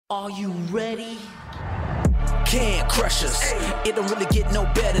Are you ready? Can crush us. It don't really get no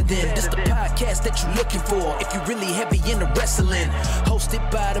better than this the podcast that you're looking for if you're really heavy into wrestling.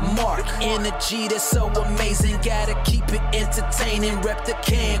 Hosted by the Mark. Energy that's so amazing. Gotta keep it entertaining. Rep the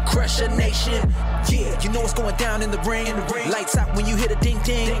Can Crusher Nation. Yeah, you know what's going down in the ring. Lights out when you hit a ding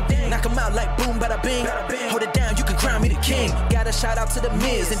ding. Knock 'em out like boom bada bing. Hold it down, you can crown me the king. Gotta shout out to the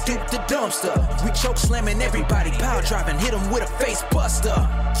Miz and Duke the Dumpster. We choke slamming everybody, power driving, hit 'em with a face buster.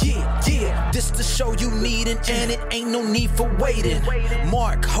 Yeah, this the show you need and it ain't no need for waiting.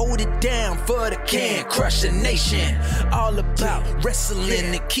 Mark, hold it down for the Can Crusher Nation. All about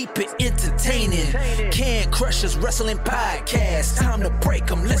wrestling and keep it entertaining. Can Crushers Wrestling Podcast. Time to break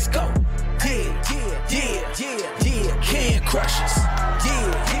them, let's go. Yeah. Can Crushers.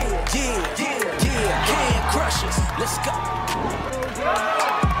 Yeah. Can Crushers, let's go.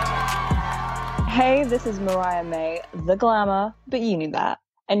 Hey, this is Mariah May, the glamour, but you knew that.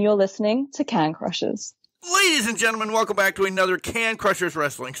 And you're listening to Can Crushers. Ladies and gentlemen, welcome back to another Can Crushers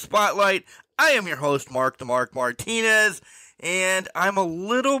Wrestling Spotlight. I am your host, Mark the Mark Martinez, and I'm a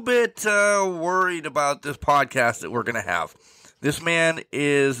little bit worried about this podcast that we're going to have. This man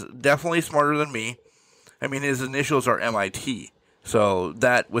is definitely smarter than me. I mean, his initials are MIT, so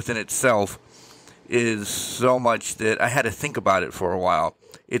that within itself is so much that I had to think about it for a while.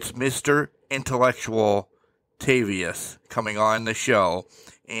 It's Mr. Intellectual Tavius coming on the show.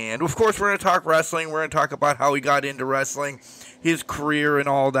 And, of course, we're going to talk wrestling. We're going to talk about how he got into wrestling, his career and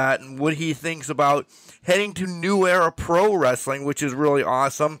all that, and what he thinks about heading to New Era Pro Wrestling, which is really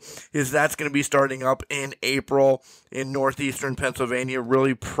awesome, is that's going to be starting up in April in northeastern Pennsylvania.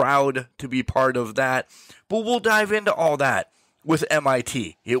 Really proud to be part of that. But we'll dive into all that with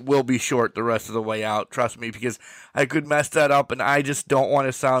MIT. It will be short the rest of the way out, trust me, because I could mess that up, and I just don't want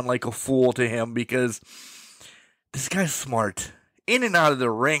to sound like a fool to him because this guy's smart. In and out of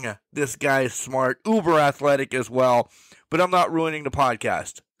the ring, this guy is smart, uber athletic as well, but I'm not ruining the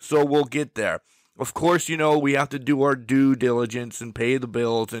podcast, so we'll get there. Of course, you know, we have to do our due diligence and pay the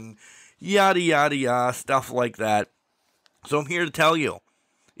bills and yada, yada, yada, stuff like that. So I'm here to tell you,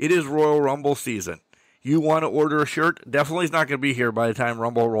 it is Royal Rumble season. You want to order a shirt? Definitely is not going to be here by the time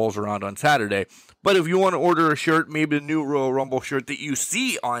Rumble rolls around on Saturday. But if you want to order a shirt, maybe the new Royal Rumble shirt that you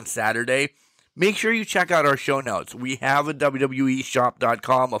see on Saturday, make sure you check out our show notes. We have a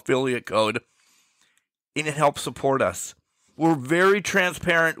WWEshop.com affiliate code, and it helps support us. We're very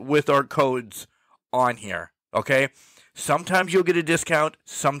transparent with our codes on here, okay? Sometimes you'll get a discount,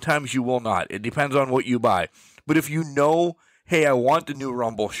 sometimes you will not. It depends on what you buy. But if you know, hey, I want the new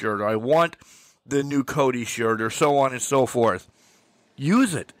Rumble shirt, or I want the new Cody shirt, or so on and so forth,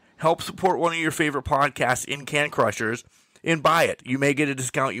 use it. Help support one of your favorite podcasts in Can Crushers, and buy it. You may get a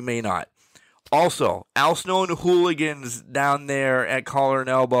discount, you may not. Also, Al Snow and the Hooligans down there at Collar and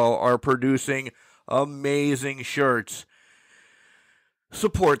Elbow are producing amazing shirts.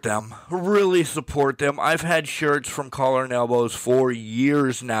 Support them. Really support them. I've had shirts from Collar and Elbows for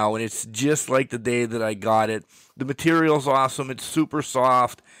years now, and it's just like the day that I got it. The material's awesome. It's super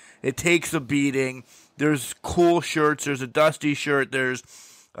soft. It takes a beating. There's cool shirts. There's a Dusty shirt. There's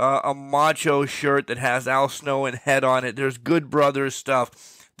a Macho shirt that has Al Snow and Head on it. There's Good Brothers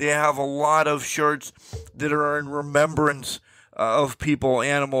stuff. They have a lot of shirts that are in remembrance of people,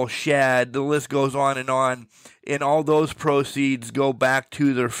 Animal, Shad. The list goes on. And all those proceeds go back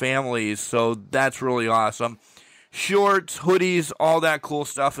to their families. So that's really awesome. Shorts, hoodies, all that cool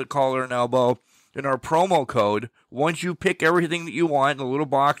stuff at Collar and Elbow. And our promo code, once you pick everything that you want, a little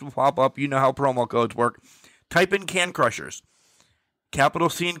box will pop up. You know how promo codes work. Type in Can Crushers. Capital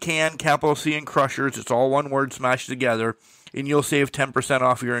C in Can, capital C in Crushers. It's all one word smashed together. And you'll save 10%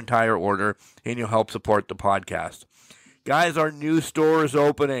 off your entire order, and you'll help support the podcast. Guys, our new store is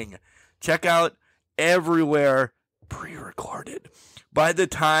opening. Check out everywhere, pre-recorded. By the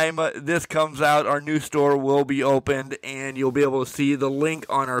time this comes out, our new store will be opened, and you'll be able to see the link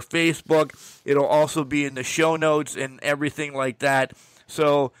on our Facebook. It'll also be in the show notes and everything like that.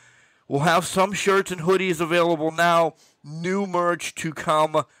 So we'll have some shirts and hoodies available now. New merch to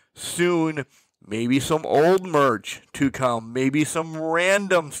come soon. Maybe some old merch to come. Maybe some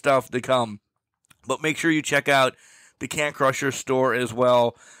random stuff to come. But make sure you check out the Can Crusher store as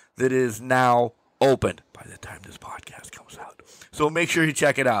well that is now open by the time this podcast comes out. So make sure you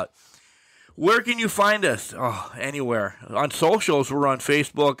check it out. Where can you find us? Oh, anywhere. On socials, we're on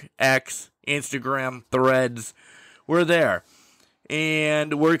Facebook, X, Instagram, Threads. We're there.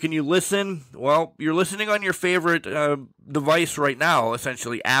 And where can you listen? Well, you're listening on your favorite device right now,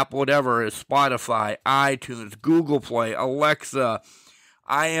 essentially, app, whatever, Spotify, iTunes, Google Play, Alexa,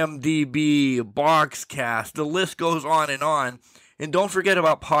 IMDb, Boxcast, the list goes on. And don't forget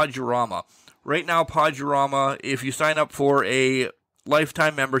about Podurama. Right now, Podurama, if you sign up for a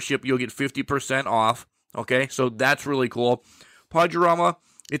lifetime membership, you'll get 50% off. Okay, so that's really cool. Podurama,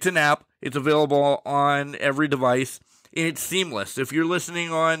 it's an app. It's available on every device. It's seamless. If you're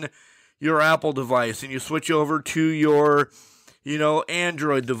listening on your Apple device and you switch over to your,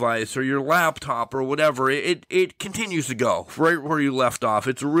 Android device or your laptop or whatever, it continues to go right where you left off.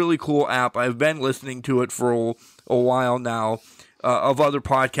 It's a really cool app. I've been listening to it for a while now. Of other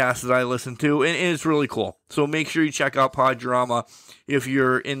podcasts that I listen to, and it's really cool. So make sure you check out Podurama if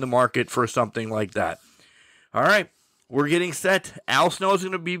you're in the market for something like that. All right, we're getting set. Al Snow's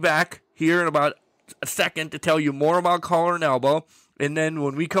going to be back here in about a second to tell you more about collar and elbow, and then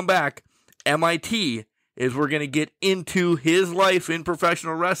when we come back, MIT is we're going to get into his life in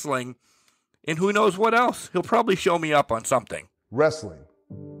professional wrestling, and who knows what else. He'll probably show me up on something. Wrestling.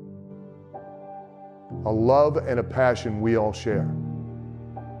 A love and a passion we all share.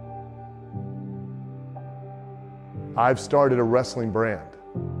 I've started a wrestling brand.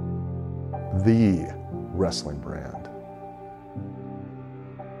 The wrestling brand.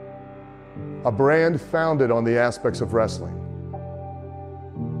 A brand founded on the aspects of wrestling.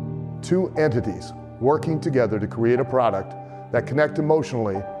 Two entities working together to create a product that connect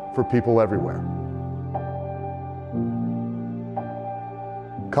emotionally for people everywhere.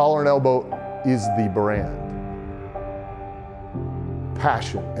 Collar and Elbow is the brand.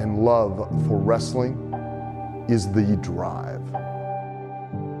 Passion and love for wrestling is the drive.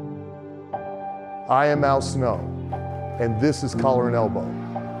 I am Al Snow, and this is Collar and Elbow,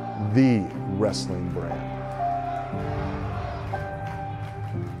 the wrestling brand.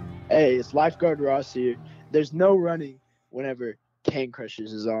 Hey, it's Lifeguard Ross here. There's no running whenever Can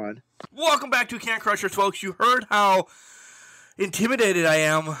Crushers is on. Welcome back to Can Crushers, folks. You heard how intimidated I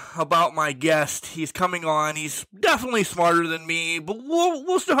am about my guest. He's coming on. He's definitely smarter than me, but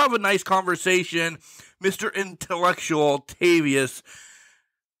we'll still have a nice conversation. Mr. Intellectual Tavius.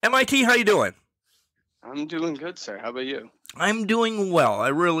 MIT, how you doing? I'm doing good, sir. How about you? I'm doing well. I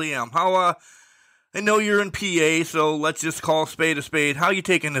really am. I know you're in PA, so let's just call a spade a spade. How are you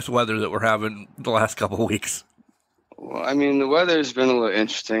taking this weather that we're having the last couple of weeks? Well, I mean, the weather's been a little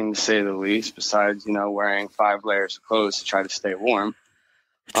interesting, to say the least, besides, wearing 5 layers of clothes to try to stay warm.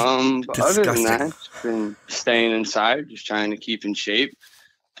 But other than that, I've been staying inside, just trying to keep in shape.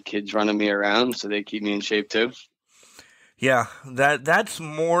 The kids running me around, so they keep me in shape, too. Yeah, that's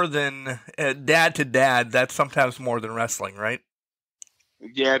more than dad to dad. That's sometimes more than wrestling, right?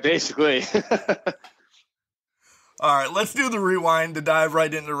 Yeah, basically. All right, let's do the rewind to dive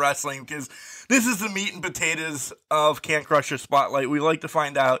right into wrestling, because this is the meat and potatoes of Can Crusher Spotlight. We like to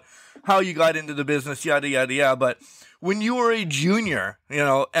find out how you got into the business, yada, yada, yada. But when you were a junior,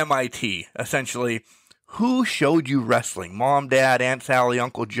 MIT, essentially, who showed you wrestling? Mom, Dad, Aunt Sally,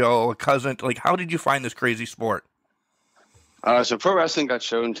 Uncle Joe, a cousin? Like, how did you find this crazy sport? So pro wrestling got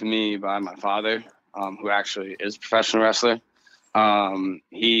shown to me by my father, who actually is a professional wrestler.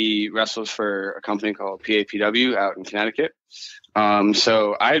 He wrestles for a company called PAPW out in Connecticut.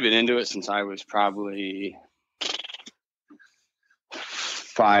 So I had been into it since I was probably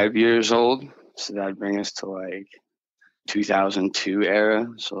 5 years old. So that'd bring us to like 2002 era.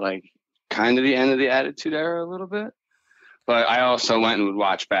 So like kind of the end of the Attitude Era a little bit. But I also went and would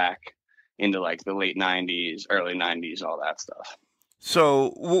watch back into like the late 90s, early 90s, all that stuff.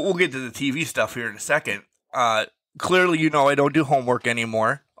 So we'll get to the TV stuff here in a second. Clearly, I don't do homework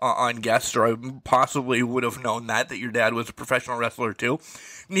anymore on guests, or I possibly would have known that your dad was a professional wrestler too.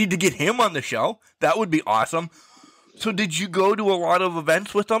 Need to get him on the show. That would be awesome. So did you go to a lot of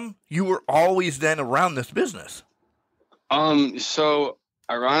events with him? You were always then around this business. So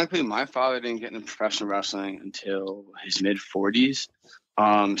ironically, my father didn't get into professional wrestling until his mid-40s.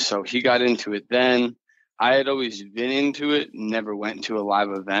 So he got into it then. I had always been into it, never went to a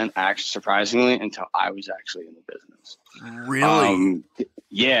live event, actually, surprisingly, until I was actually in the business. Really?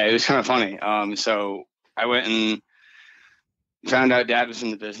 Yeah, it was kind of funny. So I went and found out Dad was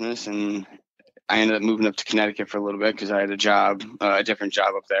in the business, and I ended up moving up to Connecticut for a little bit because I had a job, a different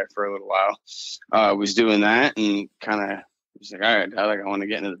job up there for a little while. Was doing that and kind of was like, all right, I want to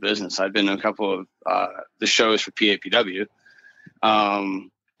get into the business. I'd been to a couple of the shows for PAPW.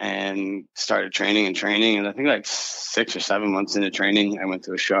 And started training. And I think like 6 or 7 months into training, I went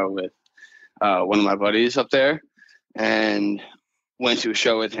to a show with one of my buddies up there and went to a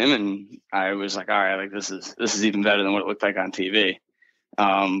show with him. And I was like, all right, like this is even better than what it looked like on TV.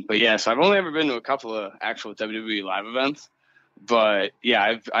 But yeah, so I've only ever been to a couple of actual WWE live events, but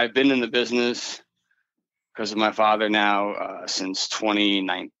yeah, I've been in the business because of my father now, since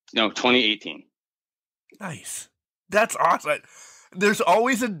 2018. Nice. That's awesome. There's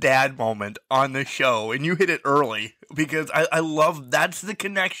always a dad moment on the show, and you hit it early because I love that's the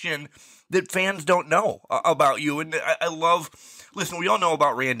connection that fans don't know about you. And I love, listen, we all know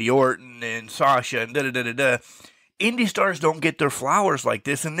about Randy Orton and Sasha and da-da-da-da-da. Indie stars don't get their flowers like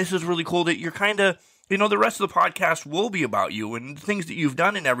this, and this is really cool that you're kind of, the rest of the podcast will be about you and things that you've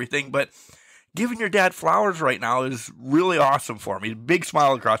done and everything, but giving your dad flowers right now is really awesome for me. Big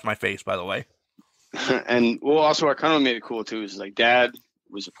smile across my face, by the way. And well, also what kind of made it cool too is like Dad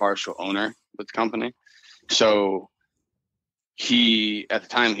was a partial owner with the company, so he at the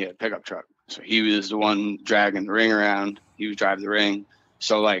time he had a pickup truck, so he was the one dragging the ring around. He was driving the ring,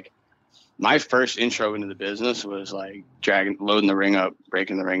 so like my first intro into the business was like loading the ring up,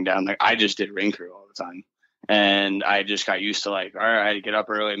 breaking the ring down. Like I just did ring crew all the time, and I just got used to like, all right, I had to get up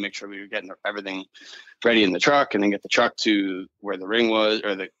early, make sure we were getting everything ready in the truck, and then get the truck to where the ring was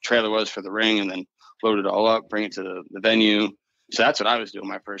or the trailer was for the ring, and then load it all up, bring it to the venue. So that's what I was doing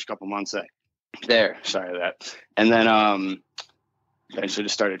my first couple months there. Sorry that. And then eventually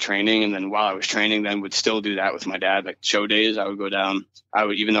just started training. And then while I was training, then would still do that with my dad. Like show days, I would go down.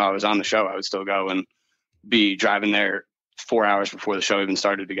 Even though I was on the show, I would still go and be driving there 4 hours before the show even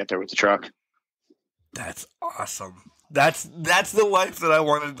started to get there with the truck. That's awesome. That's the life that I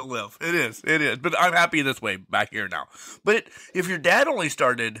wanted to live. It is. But I'm happy this way back here now. But if your dad only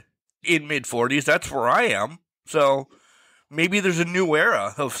started in mid-40s, that's where I am. So maybe there's a new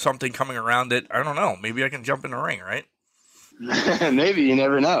era of something coming around that, I don't know, maybe I can jump in the ring, right? Maybe, you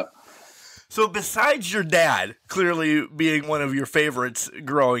never know. So besides your dad clearly being one of your favorites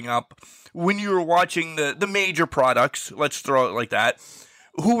growing up, when you were watching the major products, let's throw it like that,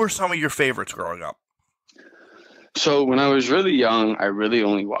 who were some of your favorites growing up? So when I was really young, I really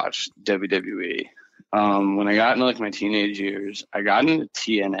only watched WWE. When I got into like my teenage years, I got into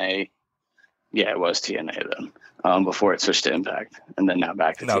TNA. Yeah, it was TNA then. Before it switched to Impact, and then now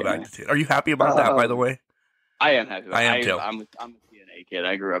back to TNA. Are you happy about that, by the way? I am happy. I am too. I'm a TNA kid.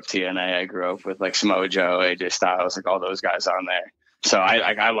 I grew up TNA. I grew up with like Samoa Joe, AJ Styles, like all those guys on there. So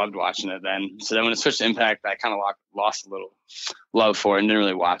I loved watching it then. So then when it switched to Impact, I kind of lost a little love for it and didn't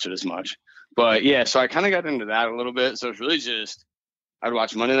really watch it as much. But yeah, so I kind of got into that a little bit. So it's really just I'd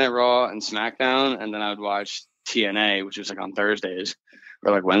watch Monday Night Raw and SmackDown, and then I would watch TNA, which was like on Thursdays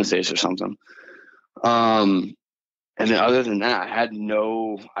or like Wednesdays or something. And then other than that, I didn't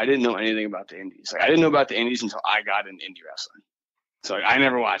know anything about the indies. Like I didn't know about the indies until I got into indie wrestling. So like, I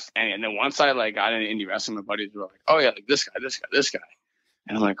never watched any. And then once I like got into indie wrestling, my buddies were like, "Oh yeah, like this guy,"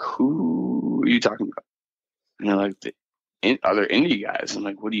 and I'm like, "Who are you talking about?" And they're like, "The other indie guys." I'm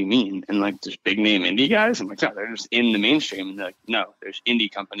like, "What do you mean?" And like, there's big name indie guys. I'm like, "No, they're just in the mainstream." And they're like, "No, there's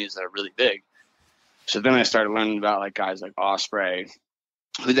indie companies that are really big." So then I started learning about like guys like Ospreay,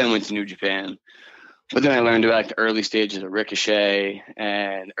 who then went to New Japan. But then I learned about like the early stages of Ricochet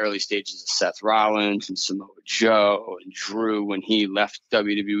and early stages of Seth Rollins and Samoa Joe and Drew when he left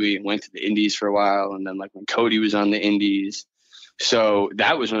WWE and went to the Indies for a while. And then like when Cody was on the Indies. So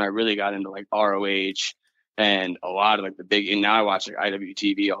that was when I really got into like ROH and a lot of like the big, and now I watch like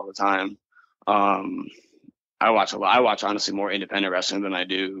IWTV all the time. I watch honestly more independent wrestling than I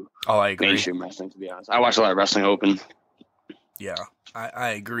do mainstream wrestling, to be honest. I watch a lot of Wrestling Open. Yeah, I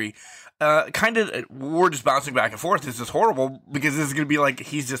agree. We're just bouncing back and forth. This is horrible because this is going to be like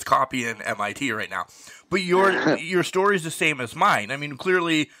he's just copying MIT right now. But your story is the same as mine. I mean,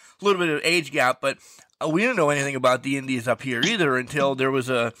 clearly a little bit of age gap, but we didn't know anything about the indies up here either until there was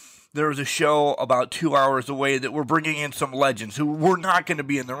a show about 2 hours away that were bringing in some legends who were not going to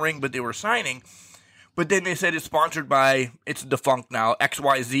be in the ring, but they were signing. But then they said it's sponsored by, it's defunct now,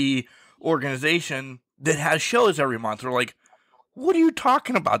 XYZ organization that has shows every month. They're like, what are you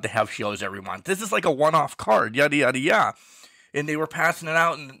talking about to have shows every month? This is like a one-off card, yada, yada, yada. And they were passing it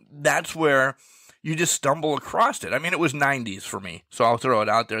out, and that's where you just stumble across it. I mean, it was 90s for me, so I'll throw it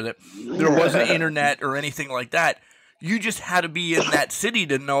out there that there wasn't internet or anything like that. You just had to be in that city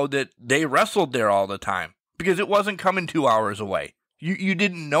to know that they wrestled there all the time because it wasn't coming 2 hours away. You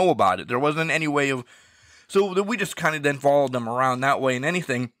didn't know about it. There wasn't any way of... So we just kind of then followed them around that way and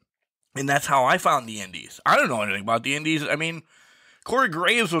anything, and that's how I found the indies. I don't know anything about the indies. I mean... Corey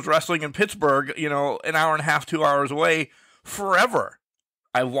Graves was wrestling in Pittsburgh, an hour and a half, 2 hours away forever.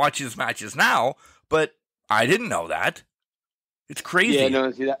 I watch his matches now, but I didn't know that. It's crazy. Yeah,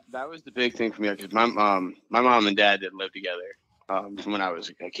 no, see, that was the big thing for me because my mom and dad didn't live together from when I was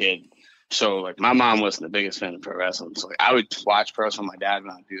a kid. So, like, my mom wasn't the biggest fan of pro wrestling. So, like, I would watch pro wrestling with my dad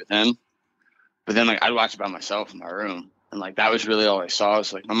when I'd be with him. But then, like, I'd watch it by myself in my room. And, like, that was really all I saw.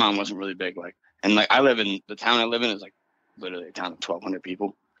 So, like, my mom wasn't really big. Like, and, like, the town I live in is, like, literally a town of 1,200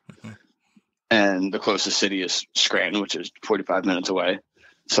 people. Mm-hmm. and the closest city is Scranton, which is 45 minutes away.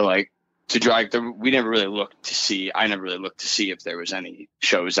 So like to drive, we never really looked to see. I never really looked to see if there was any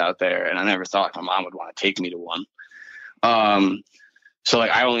shows out there, and I never thought my mom would want to take me to one. So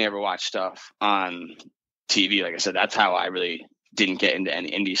like I only ever watched stuff on TV. Like I said, that's how I really didn't get into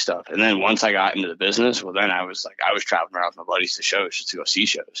any indie stuff. And then once I got into the business, well, then I was traveling around with my buddies to shows just to go see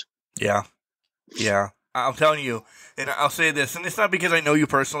shows. Yeah. Yeah. I'm telling you, and I'll say this, and it's not because I know you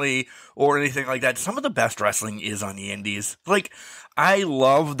personally or anything like that. Some of the best wrestling is on the indies. Like, I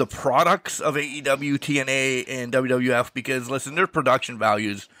love the products of AEW, TNA, and WWF because, listen, their production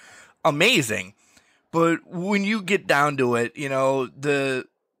value's amazing. But when you get down to it, you know, the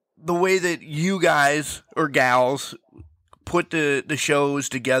way that you guys or gals put the shows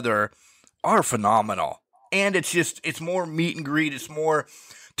together are phenomenal. And it's more meet and greet. It's more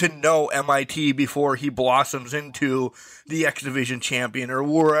to know MIT before he blossoms into the X Division champion or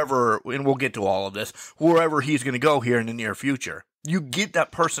wherever, and we'll get to all of this, wherever he's going to go here in the near future. You get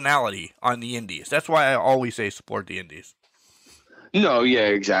that personality on the indies. That's why I always say support the indies. No, yeah,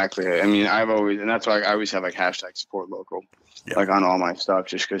 exactly. I mean, and that's why I always have like hashtag support local, like on all my stuff,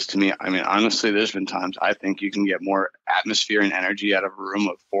 just because to me, I mean, honestly, there's been times I think you can get more atmosphere and energy out of a room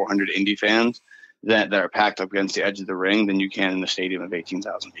of 400 indie fans that are packed up against the edge of the ring than you can in a stadium of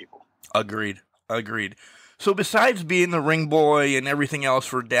 18,000 people. Agreed. So besides being the ring boy and everything else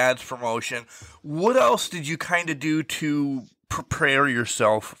for Dad's promotion, what else did you kind of do to prepare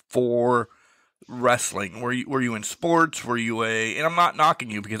yourself for wrestling? Were you in sports? Were you and I'm not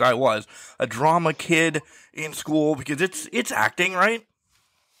knocking you because I was a drama kid in school because it's acting, right?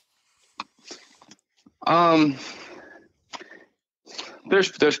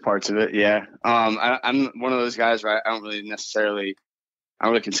 There's parts of it, yeah. I'm one of those guys where I don't really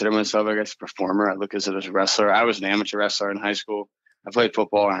consider myself, I guess, a performer. I look at it as a wrestler. I was an amateur wrestler in high school. I played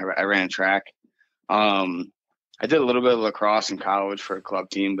football and I ran track. I did a little bit of lacrosse in college for a club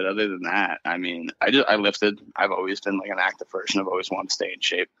team, but other than that, I mean, I lifted. I've always been like an active person. I've always wanted to stay in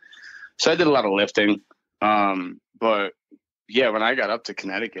shape. So I did a lot of lifting. But yeah, when I got up to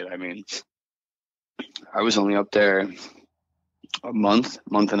Connecticut, I mean, I was only up there a month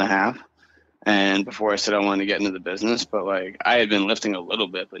and a half. And before I said I wanted to get into the business, but like I had been lifting a little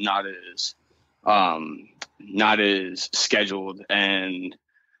bit, but not as scheduled and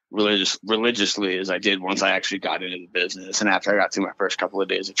religiously as I did once I actually got into the business. And after I got through my first couple of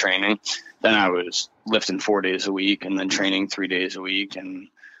days of training, then I was lifting 4 days a week and then training 3 days a week and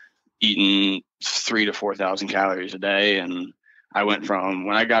eating 3,000 to 4,000 calories a day. And I went from,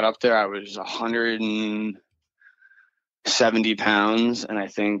 when I got up there, I was 170 pounds. And I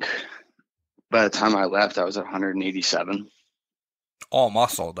think by the time I left, I was at 187. All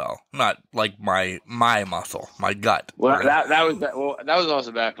muscle though, not like my muscle, my gut. Well, that was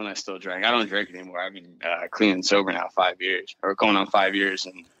also back when I still drank. I don't drink anymore. I've been clean and sober now 5 years, or going on 5 years.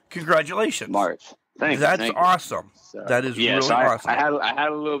 And congratulations, March. Thank you. That's awesome. So, that is really awesome. I had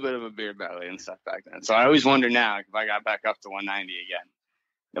a little bit of a beer belly and stuff back then, so I always wonder now if I got back up to 190 again.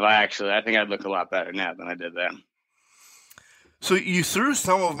 I think I'd look a lot better now than I did then. So you threw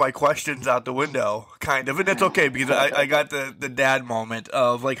some of my questions out the window, kind of, and that's okay because I got the dad moment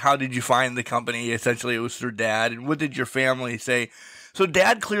of like, how did you find the company? Essentially, it was through Dad, and what did your family say? So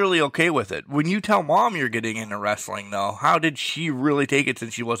Dad clearly okay with it. When you tell Mom you're getting into wrestling, though, how did she really take it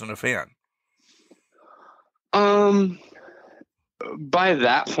since she wasn't a fan? By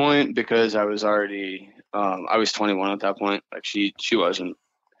that point, because I was already, I was 21 at that point. Like she wasn't.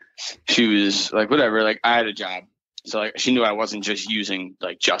 She was like, whatever. Like I had a job. So like she knew I wasn't just using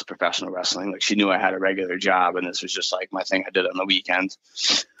like just professional wrestling. Like she knew I had a regular job and this was just like my thing I did on the weekends.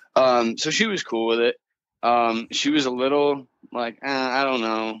 So she was cool with it. She was a little like, I don't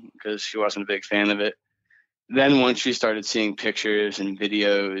know, because she wasn't a big fan of it. Then once she started seeing pictures and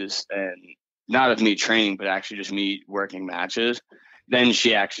videos and not of me training, but actually just me working matches, then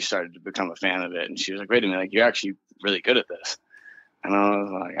she actually started to become a fan of it. And she was like, wait a minute, like you're actually really good at this. And I was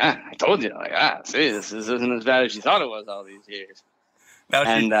like, I told you, like, see, this isn't as bad as you thought it was all these years.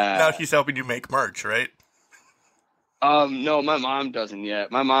 Now she's helping you make merch, right? No, my mom doesn't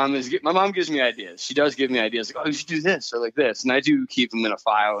yet. My mom gives me ideas. She does give me ideas, like, oh, you should do this or like this, and I do keep them in a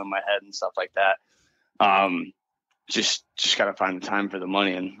file in my head and stuff like that. Just gotta find the time for the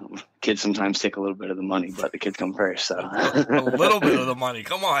money, and kids sometimes take a little bit of the money, but the kids come first. So a little bit of the money,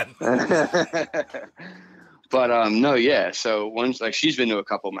 come on. But no, yeah. So once, like, she's been to a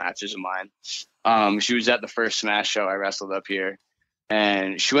couple matches of mine. She was at the first Smash show I wrestled up here,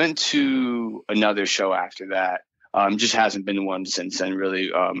 and she went to another show after that. Just hasn't been to one since then.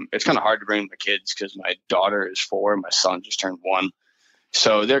 Really, it's kind of hard to bring my kids because my daughter is 4, my son just turned 1,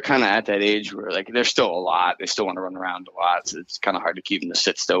 So they're kind of at that age where like they're still a lot. They still want to run around a lot. So it's kind of hard to keep them to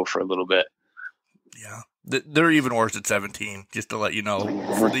sit still for a little bit. Yeah. They're even worse at 17, just to let you know,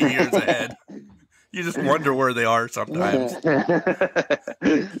 for the years ahead. You just wonder where they are sometimes.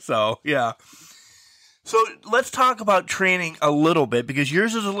 So, yeah. So let's talk about training a little bit, because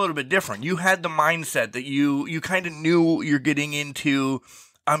yours is a little bit different. You had the mindset that you kind of knew you're getting into.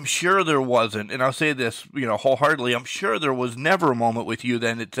 I'm sure there wasn't, and I'll say this, wholeheartedly, I'm sure there was never a moment with you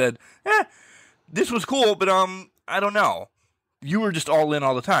then that said, this was cool, but I don't know. You were just all in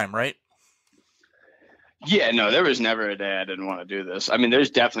all the time, right? Yeah, no, there was never a day I didn't want to do this. I mean,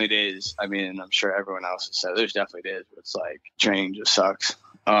 there's definitely days, I'm sure everyone else has said, there's definitely days where it's like training just sucks.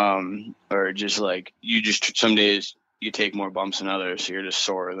 Or just like, some days you take more bumps than others, so you're just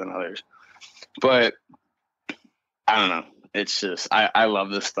sore than others. But I don't know. It's just, I love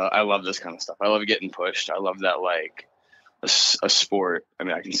this stuff. I love this kind of stuff. I love getting pushed. I love that, like, a sport. I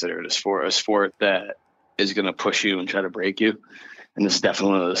mean, I consider it a sport that is going to push you and try to break you. And this is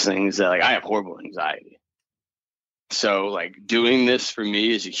definitely one of those things that, like, I have horrible anxiety. So, like, doing this for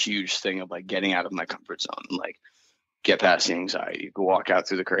me is a huge thing of, like, getting out of my comfort zone and, like, get past the anxiety, go walk out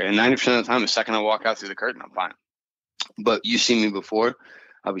through the curtain. And 90% of the time, the second I walk out through the curtain, I'm fine. But you see me before,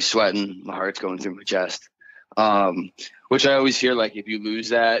 I'll be sweating. My heart's going through my chest. Which I always hear, like, if you lose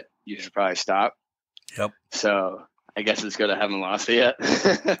that, you should probably stop. Yep. So I guess it's good I haven't lost it yet.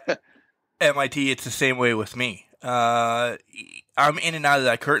 MIT, it's the same way with me. I'm in and out of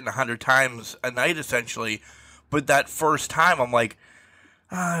that curtain 100 times a night, essentially. But that first time, I'm like,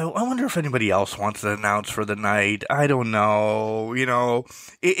 I wonder if anybody else wants to announce for the night. I don't know.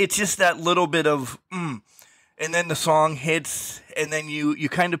 It's just that little bit of, and then the song hits, and then you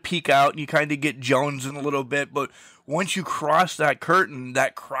kind of peek out, and you kind of get jonesing a little bit. But once you cross that curtain,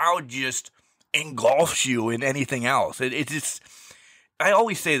 that crowd just engulfs you in anything else. It's just, I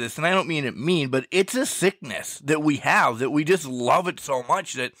always say this, and I don't mean it mean, but it's a sickness that we have, that we just love it so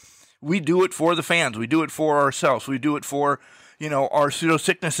much that we do it for the fans. We do it for ourselves. We do it for, our pseudo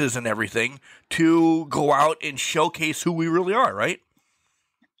sicknesses and everything, to go out and showcase who we really are, right?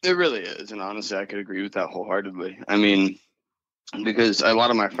 It really is. And honestly, I could agree with that wholeheartedly. I mean, because a lot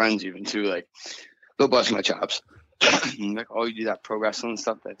of my friends even too, like, they'll bust my chops. Like, oh, you do that pro wrestling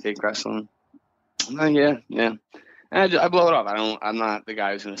stuff, that fake wrestling? I'm like, yeah. And I blow it off. I'm not the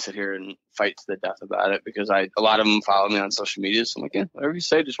guy who's going to sit here and fight to the death about it, because a lot of them follow me on social media. So I'm like, yeah, whatever you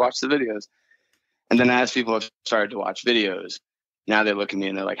say, just watch the videos. And then as people have started to watch videos, now they look at me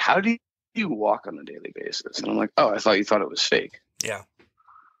and they're like, how do you walk on a daily basis? And I'm like, oh, I thought you thought it was fake. Yeah.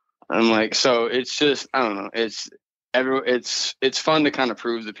 I'm like, so it's just, I don't know. It's fun to kind of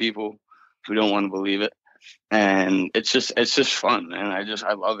prove to people who don't want to believe it. And it's just fun. And I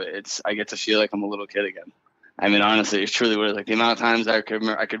love it. I get to feel like I'm a little kid again. I mean, honestly, it's truly what it's like. The amount of times I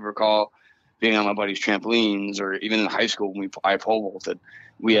could recall being on my buddy's trampolines, or even in high school when I pole vaulted.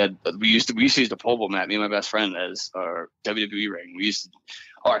 We used to use the pole vault mat, me and my best friend, as our WWE ring. We used to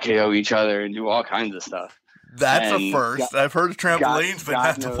RKO each other and do all kinds of stuff. That's a first. I've heard of trampolines, but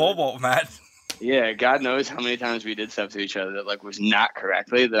not the pole vault mat. Yeah, God knows how many times we did stuff to each other that, like, was not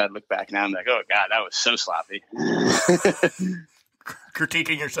correctly, that I'd look back now and be like, oh God, that was so sloppy.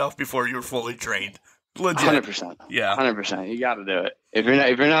 Critiquing yourself before you were fully trained. Legit. 100%. Yeah. 100%. You got to do it. If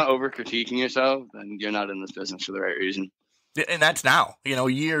you're not over critiquing yourself, then you're not in this business for the right reason. And that's now,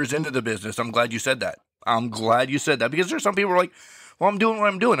 years into the business. I'm glad you said that. Because there's some people who are like, well, I'm doing what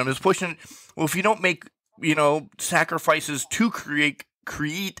I'm doing. I'm just pushing. Well, if you don't make, sacrifices to create,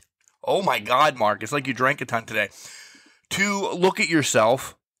 oh my God, Mark, it's like you drank a ton today, to look at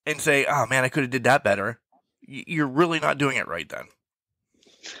yourself and say, oh man, I could have did that better. You're really not doing it right then.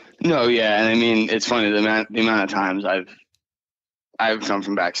 No, yeah, and I mean, it's funny, the amount of times I've come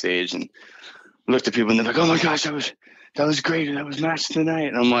from backstage and looked at people and they're like, oh my gosh, that was great, and that was match tonight.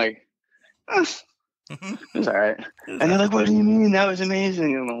 And I'm like, it was all right. And they're like, what do you mean? That was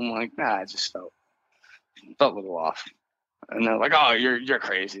amazing. And I'm like, nah, I just felt a little off. And they're like, oh, you're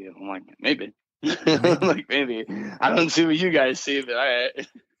crazy. And I'm like, maybe. Maybe. I don't see what you guys see, but all right.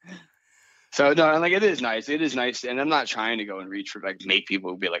 So, no, like, it is nice. It is nice. And I'm not trying to go and reach for, like, make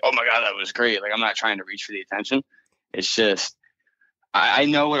people be like, oh my God, that was great. Like, I'm not trying to reach for the attention. It's just, I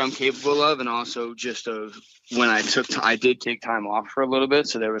know what I'm capable of, and also just of when I did take time off for a little bit.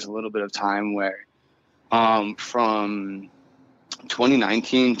 So there was a little bit of time where from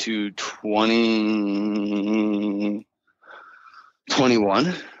 2019 to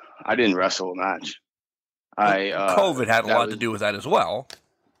 2021, I didn't wrestle a match. COVID had a lot to do with that as well.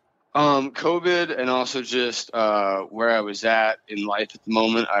 COVID, and also just where I was at in life at the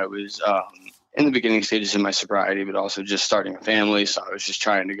moment. I was in the beginning stages of my sobriety, but also just starting a family. So I was just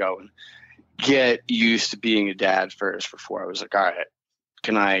trying to go and get used to being a dad first before I was like, all right,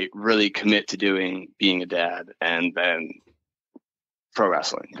 can I really commit to being a dad and then pro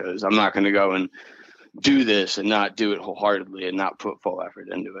wrestling? Because I'm not going to go and do this and not do it wholeheartedly and not put full effort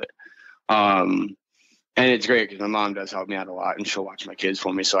into it. And it's great because my mom does help me out a lot, and she'll watch my kids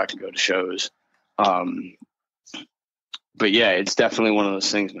for me so I can go to shows. But yeah, it's definitely one of those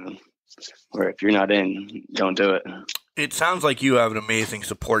things, man, where if you're not in, don't do it. It sounds like you have an amazing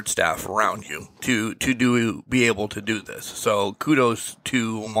support staff around you to be able to do this. So kudos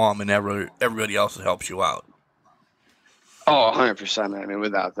to mom and everybody else that helps you out. Oh, 100%, man. I mean,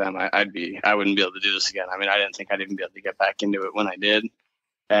 without them, I wouldn't be able to do this again. I mean, I didn't think I'd even be able to get back into it when I did.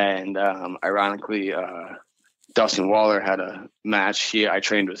 And ironically, Dustin Waller had a match. I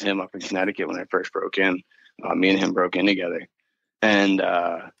trained with him up in Connecticut when I first broke in. Me and him broke in together. And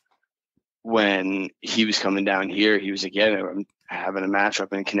when he was coming down here, he was again having a match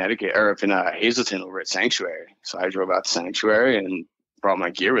up in Connecticut or up in Hazleton over at Sanctuary. So I drove out to Sanctuary and brought my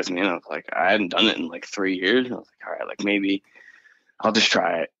gear with me. And I was like, I hadn't done it in like 3 years. And I was like, all right, like maybe I'll just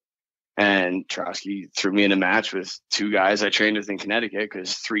try it. And Trotsky threw me in a match with 2 guys I trained with in Connecticut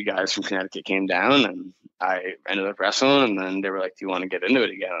because 3 guys from Connecticut came down and I ended up wrestling. And then they were like, do you want to get into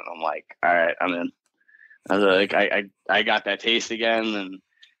it again? And I'm like, all right, I'm in. I was like, I got that taste again. And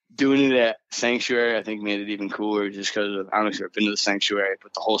doing it at Sanctuary, I think made it even cooler just because I don't know if you've ever been to the Sanctuary,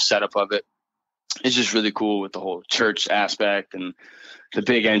 but the whole setup of it is just really cool with the whole church aspect and the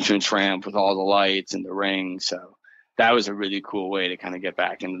big entrance ramp with all the lights and the ring. So that was a really cool way to kind of get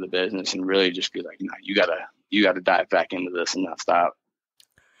back into the business and really just be like, no, you gotta dive back into this and not stop.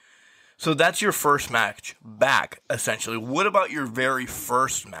 So that's your first match back, essentially. What about your very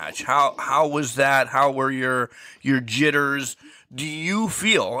first match? How was that? How were your jitters? Do you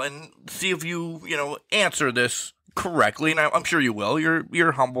feel, and see if you answer this correctly, and I'm sure you will. You're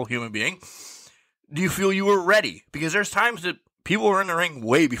a humble human being. Do you feel you were ready? Because there's times that people are in the ring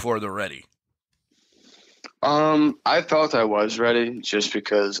way before they're ready. I felt I was ready just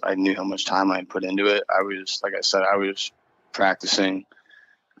because I knew how much time I had put into it. I was, like I said, I was practicing.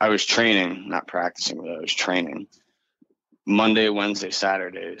 I was training, not practicing, but I was training Monday, Wednesday,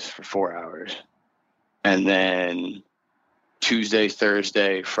 Saturdays for 4 hours. And then Tuesday,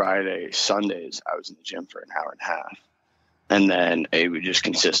 Thursday, Friday, Sundays, I was in the gym for an hour and a half. And then it would just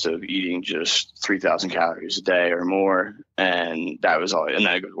consist of eating just 3,000 calories a day or more. And that was all. And then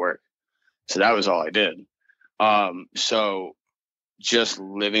I go to work. So that was all I did. So just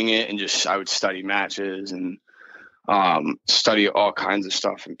living it and I would study matches and study all kinds of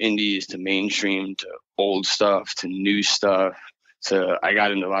stuff from indies to mainstream to old stuff to new stuff. So I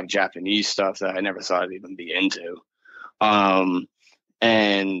got into a lot of Japanese stuff that I never thought I'd even be into.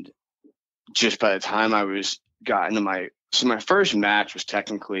 And just by the time I got into my first match was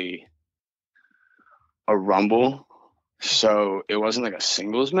technically a Rumble. So it wasn't like a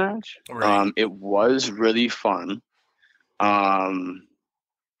singles match. Right. It was really fun.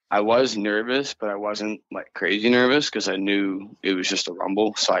 I was nervous, but I wasn't like crazy nervous because I knew it was just a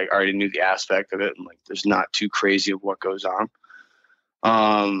Rumble. So I already knew the aspect of it. And like, there's not too crazy of what goes on.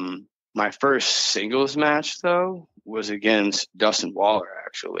 My first singles match though was against Dustin Waller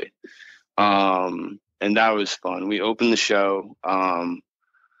actually. And that was fun. We opened the show. It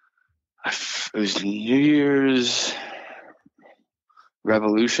was New Year's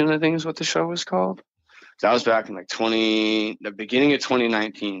Revolution, I think is what the show was called. That was back in like the beginning of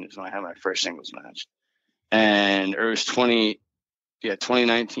 2019 is when I had my first singles match. And it was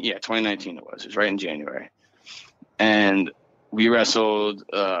 2019. Yeah, 2019 it was. It was right in January. And we wrestled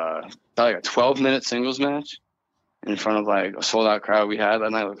about like a 12-minute singles match in front of like a sold-out crowd we had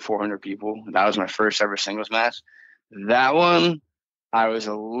that night, like 400 people. That was my first ever singles match. That one, I was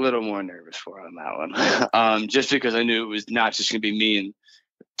a little more nervous for on that one. Just because I knew it was not just going to be me and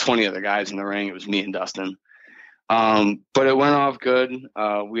 20 other guys in the ring. It was me and Dustin. But it went off good.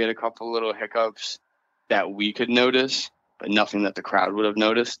 We had a couple little hiccups that we could notice, but nothing that the crowd would have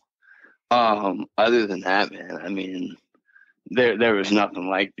noticed. Other than that, man, I mean, there was nothing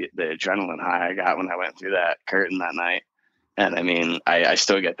like the adrenaline high I got when I went through that curtain that night. And I mean, I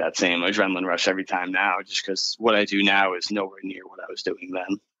still get that same adrenaline rush every time now, just because what I do now is nowhere near what I was doing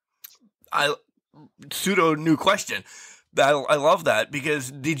then. Pseudo new question. I love that,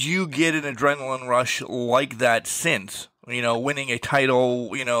 because did you get an adrenaline rush like that since? Winning a title,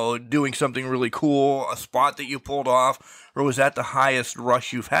 doing something really cool, a spot that you pulled off, or was that the highest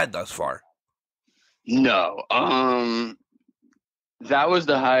rush you've had thus far? No. That was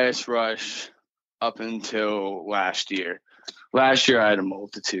the highest rush up until last year. Last year I had a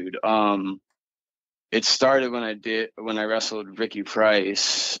multitude. It started when I wrestled Ricky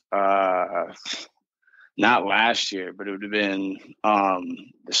Price, not last year, but it would have been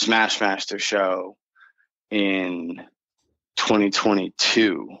the Smash Master show in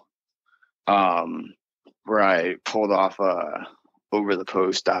 2022, where I pulled off a over the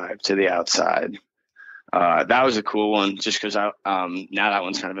post dive to the outside. That was a cool one, just because now that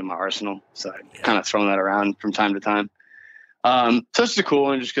one's kind of in my arsenal, so I kind of thrown that around from time to time. So it's a cool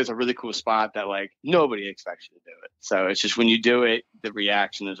one, just because it's a really cool spot that like nobody expects you to do it. So it's just when you do it, the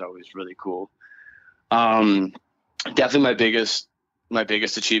reaction is always really cool. Definitely my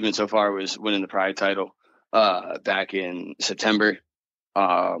biggest achievement so far was winning the Pride title back in September.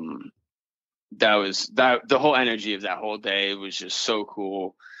 The whole energy of that whole day was just so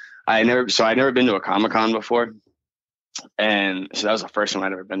cool. I'd never been to a Comic-Con before, and so that was the first time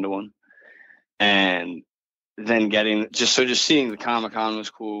I'd ever been to one. And then just seeing the Comic-Con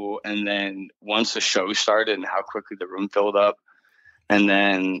was cool. And then once the show started and how quickly the room filled up, and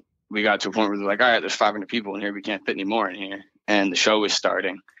then we got to a point where they're like, all right, there's 500 people in here. We can't fit any more in here. And the show was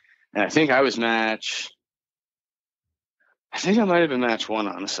starting. And I think I might have been match one,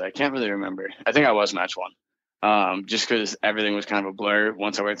 honestly. I can't really remember. I think I was match one. Just because everything was kind of a blur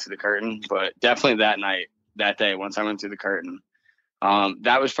once I went through the curtain. But definitely that day, once I went through the curtain,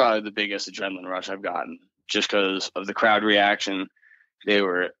 that was probably the biggest adrenaline rush I've gotten, just because of the crowd reaction. They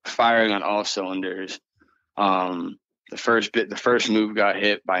were firing on all cylinders. The first move got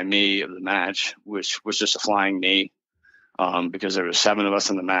hit by me of the match, which was just a flying knee, because there was 7 of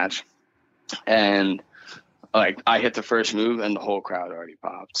us in the match. And like I hit the first move and the whole crowd already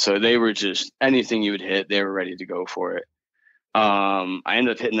popped. So they were just, anything you would hit, they were ready to go for it. I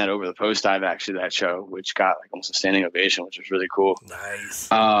ended up hitting that over the post dive, actually, that show, which got like almost a standing ovation, which was really cool. Nice.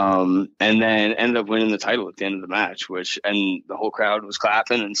 And then ended up winning the title at the end of the match, and the whole crowd was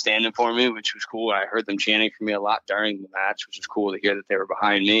clapping and standing for me, which was cool. I heard them chanting for me a lot during the match, which was cool to hear that they were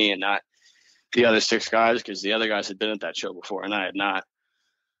behind me and not the other 6 guys, because the other guys had been at that show before and I had not.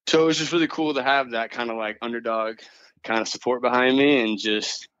 So it was just really cool to have that kind of like underdog kind of support behind me and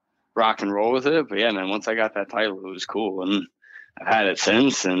just rock and roll with it. But yeah, man, once I got that title, it was cool. And I've had it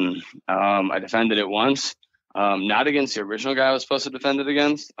since, and I defended it once, not against the original guy I was supposed to defend it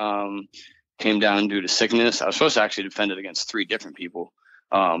against. Came down due to sickness. I was supposed to actually defend it against 3 different people,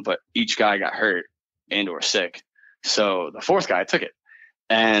 but each guy got hurt and or sick. So the 4th guy took it,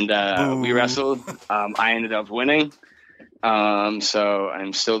 and we wrestled. I ended up winning. So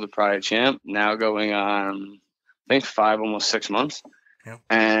I'm still the Pride champ now, going on, I think 5, almost 6 months. Yeah.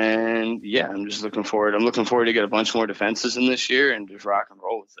 And yeah, I'm just looking forward. I'm looking forward to get a bunch more defenses in this year and just rock and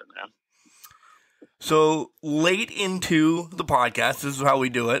roll with it, man. So late into the podcast, this is how we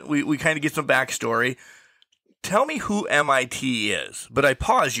do it. We kind of get some backstory. Tell me who MIT is, but I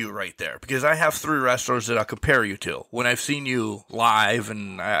pause you right there because I have 3 wrestlers that I'll compare you to. When I've seen you live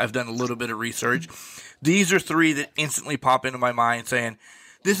and I've done a little bit of research, these are 3 that instantly pop into my mind saying,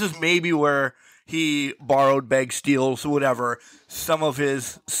 this is maybe where he borrowed, begged, steals, whatever, some of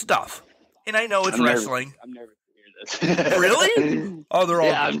his stuff. And I know it's wrestling. I'm nervous to hear this. Really? Oh, they're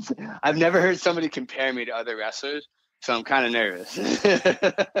all good. I've never heard somebody compare me to other wrestlers, so I'm kind of nervous.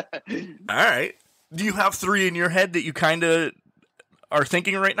 All right. Do you have 3 in your head that you kind of are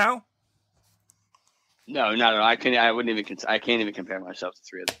thinking right now? No, not at all. I can't even compare myself to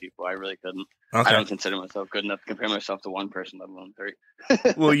 3 other people. I really couldn't. Okay. I don't consider myself good enough to compare myself to one person, let alone 3.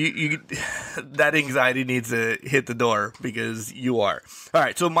 Well, you that anxiety needs to hit the door because you are. All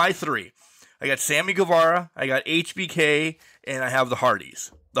right, so my 3. I got Sammy Guevara, I got HBK, and I have the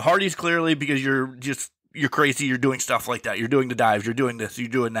Hardys. The Hardys clearly because you're crazy, you're doing stuff like that. You're doing the dives, you're doing this, you're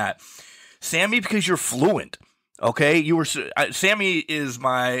doing that. Sammy because you're fluent. Okay, Sammy is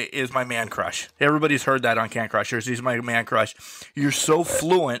my man crush. Everybody's heard that on Can Crushers. He's my man crush. You're so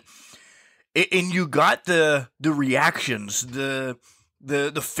fluent, and you got the reactions, the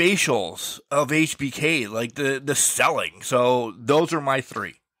facials of HBK, like the selling. So those are my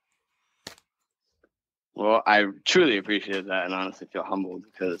 3. Well, I truly appreciate that, and honestly feel humbled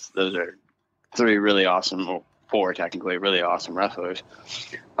because those are 3 really awesome, well, 4 technically, really awesome wrestlers.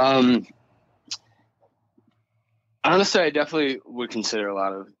 Honestly, I definitely would consider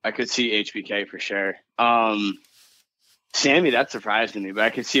I could see HBK for sure. Sammy, that surprised me, but I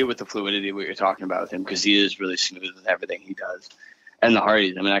could see it with the fluidity what you're talking about with him because he is really smooth with everything he does. And the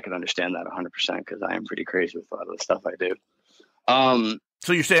Hardys, I mean, I could understand that 100% because I am pretty crazy with a lot of the stuff I do.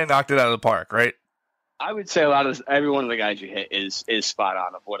 So you're saying knocked it out of the park, right? I would say every one of the guys you hit is spot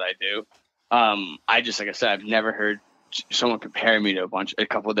on of what I do. I just, like I said, I've never heard someone compare me to a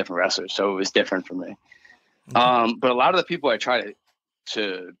couple of different wrestlers, so it was different for me. But a lot of the people I try to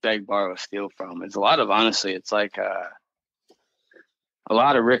to beg, borrow, steal from. It's a lot of, honestly, it's like a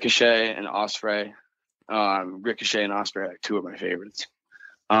lot of Ricochet and Ospreay. Ricochet and Ospreay are like two of my favorites.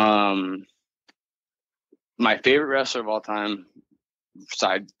 My favorite wrestler of all time,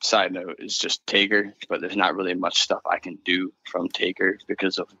 side note, is just Taker, but there's not really much stuff I can do from Taker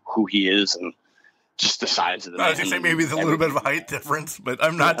because of who he is and just the size of the man. I was going to say maybe there's a little bit of a height difference, but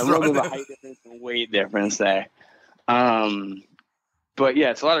I'm not throwing a little bit of a height difference and weight difference there. But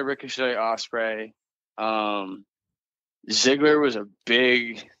yeah, it's a lot of Ricochet, Ospreay. Ziggler was a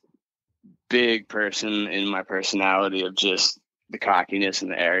big person in my personality of just the cockiness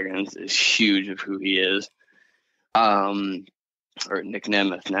and the arrogance is huge of who he is. Or Nick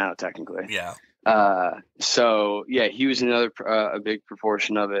Nemeth now, technically. Yeah. So yeah, he was another a big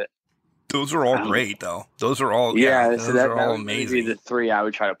proportion of it. Those are all great, though. Those are all those are all amazing. Be the three I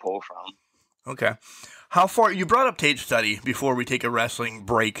would try to pull from. Okay. How far, you brought up tape study before we take a wrestling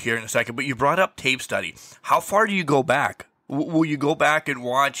break here in a second, but you brought up tape study. How far do you go back? Will you go back and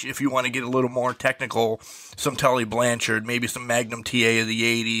watch, if you want to get a little more technical, some Tully Blanchard, maybe some Magnum TA of the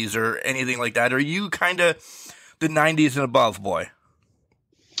 80s or anything like that? Are you kind of the 90s and above boy?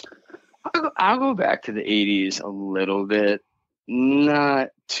 I'll go back to the 80s a little bit. Not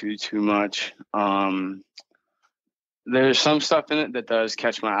too much. There's some stuff in it that does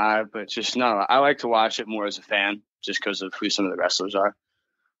catch my eye, but just no. I like to watch it more as a fan, just because of who some of the wrestlers are.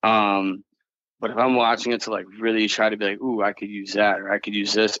 But if I'm watching it to like really try to be like, ooh, I could use that or I could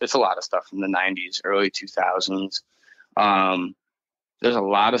use this, it's a lot of stuff from the 90s, early 2000s. There's a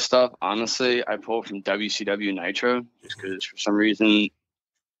lot of stuff, honestly, I pull from WCW Nitro, just because for some reason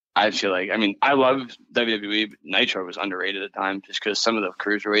I feel like, I mean, I love WWE, but Nitro was underrated at the time just because some of the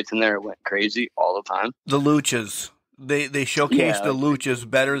cruiserweights in there went crazy all the time. The Luchas. They showcase the Luchas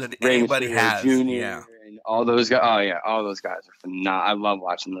better than anybody has. Junior yeah. And all those guys. Oh, yeah. All those guys are phenomenal. I love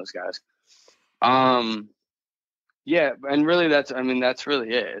watching those guys. Yeah. And really that's really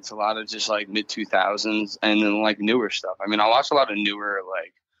it. It's a lot of just like mid 2000s and then like newer stuff. I mean, I watch a lot of newer,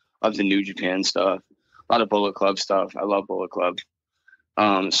 like of the New Japan stuff, a lot of Bullet Club stuff. I love Bullet Club.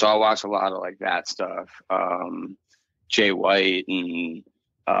 So I watch a lot of like that stuff. Jay White and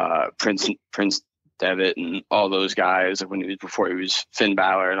Prince Devitt and all those guys, like before he was Finn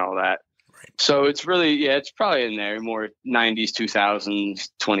Balor and all that. Right. So it's really, it's probably in there more 90s, 2000s,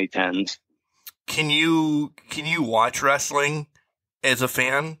 2010s. Can you watch wrestling as a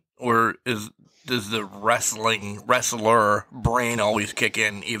fan, or does the wrestler brain always kick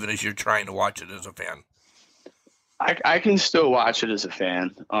in even as you're trying to watch it as a fan? I can still watch it as a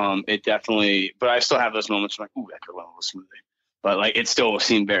fan. It definitely, but I still have those moments like, ooh, that could run a little smoothly. But like, it still will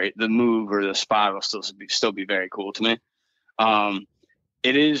seem the move or the spot will still be very cool to me.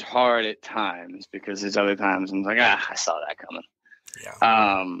 It is hard at times because there's other times I'm like, I saw that coming.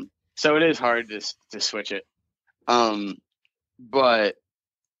 Yeah. So it is hard to switch it. But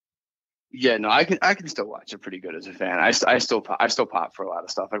yeah, no, I can still watch it pretty good as a fan. I still pop for a lot of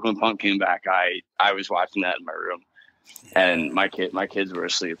stuff. Like when Punk came back, I was watching that in my room, and my kids were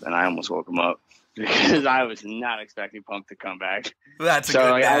asleep, and I almost woke them up because I was not expecting Punk to come back. That's a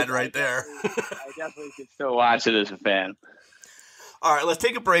good dad right there. I definitely could still watch it as a fan. All right, let's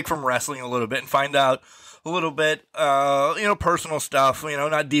take a break from wrestling a little bit and find out a little bit, personal stuff,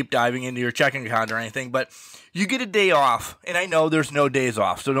 not deep diving into your checking account or anything, but you get a day off, and I know there's no days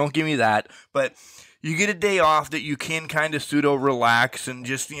off, so don't give me that, but you get a day off that you can kind of pseudo-relax and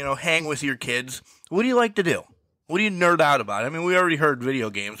just, hang with your kids. What do you like to do? What do you nerd out about? I mean, we already heard video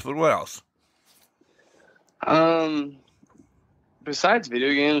games, but what else? Besides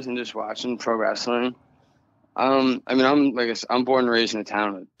video games and just watching pro wrestling, I'm born and raised in a town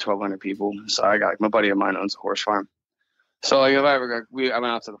of 1,200 people, so I got my buddy of mine owns a horse farm. So like if I went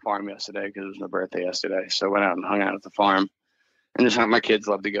out to the farm yesterday because it was my birthday yesterday, so I went out and hung out at the farm, and just my kids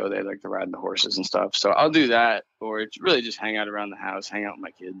love to go. They like to ride the horses and stuff, so I'll do that, or it's really just hang out around the house, hang out with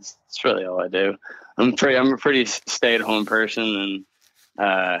my kids. It's really all I do. I'm a pretty stay-at-home person,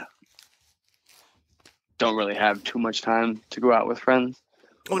 and don't really have too much time to go out with friends.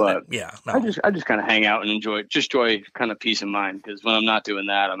 But yeah, no. I just kind of hang out and enjoy kind of peace of mind, because when I'm not doing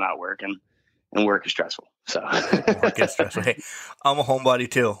that, I'm out working, and work is stressful. So work is stressful. Hey, I'm a homebody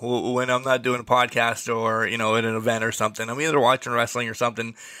too. When I'm not doing a podcast or at an event or something, I'm either watching wrestling or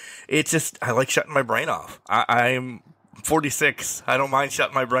something. It's just I like shutting my brain off. I'm 46. I don't mind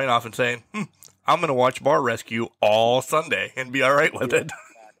shutting my brain off and saying, I'm going to watch Bar Rescue all Sunday and be all right with it.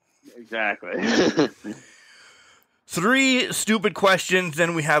 Exactly. 3 stupid questions,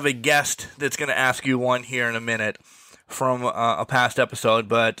 then we have a guest that's going to ask you one here in a minute from a past episode.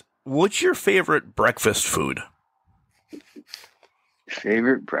 But what's your favorite breakfast food?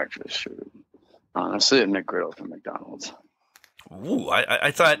 Favorite breakfast food? Honestly, a McGriddle from McDonald's. Ooh,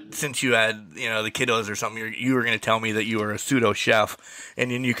 I thought since you had, the kiddos or something, you were going to tell me that you were a pseudo chef, and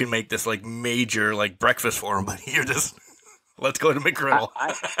then you can make this like major like breakfast for them. But you're just let's go to McGriddle.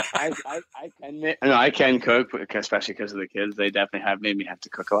 I can cook, especially because of the kids. They definitely have made me have to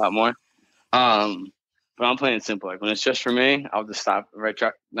cook a lot more. But I'm playing simple. Like when it's just for me, I'll just stop.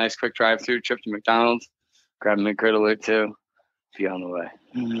 Nice quick drive-through trip to McDonald's, grab a McGriddle or two, be on the way.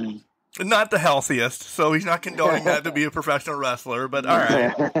 Mm-hmm. Not the healthiest, so he's not condoning that to be a professional wrestler. But all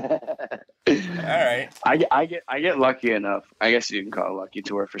right, all right. I get lucky enough. I guess you can call it lucky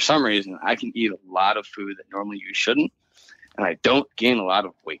to where for some reason I can eat a lot of food that normally you shouldn't, and I don't gain a lot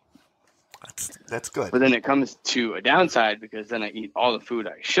of weight. That's good. But then it comes to a downside because then I eat all the food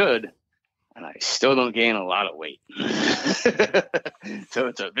I should, and I still don't gain a lot of weight. So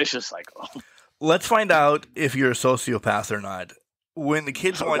it's a vicious cycle. Let's find out if you're a sociopath or not. When the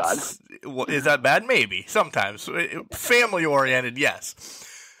kids is that bad? Maybe. Sometimes. Family-oriented, yes.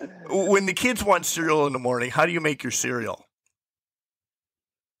 When the kids want cereal in the morning, how do you make your cereal?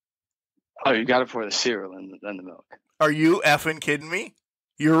 Oh, you got it for the cereal and then the milk. Are you effing kidding me?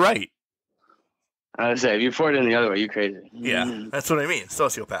 You're right. I would say if you pour it in the other way, you crazy. Yeah, that's what I mean.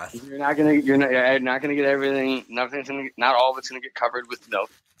 Sociopath. You're not gonna get everything. Not all of it's gonna get covered with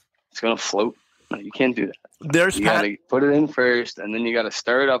milk. It's gonna float. No, you can't do that. You gotta put it in first, and then you gotta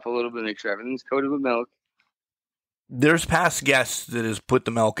stir it up a little bit, make sure everything's coated with milk. There's past guests that has put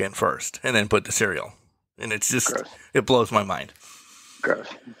the milk in first and then put the cereal, and it's just Gross. It blows my mind. Gross.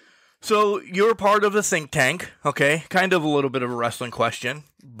 So you're part of the think tank, okay? Kind of a little bit of a wrestling question,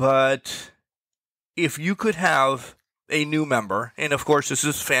 but if you could have a new member, and of course this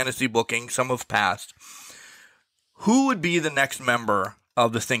is fantasy booking, some have passed, who would be the next member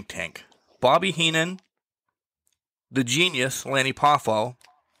of the think tank? Bobby Heenan, the genius, Lanny Poffo,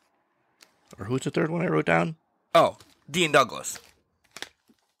 or who's the third one I wrote down? Oh, Dean Douglas.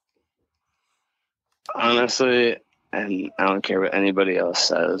 Honestly, and I don't care what anybody else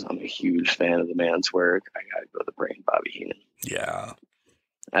says, I'm a huge fan of the man's work. I gotta go with the brain, Bobby Heenan. Yeah.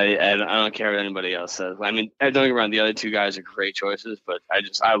 I don't care what anybody else says. I mean, don't get me wrong, the other two guys are great choices, but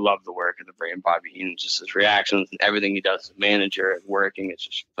I love the work of the brain, Bobby Heenan. Just his reactions and everything he does as a manager and working, it's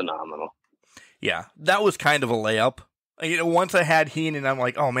just phenomenal. Yeah, that was kind of a layup. Once I had Heenan, I'm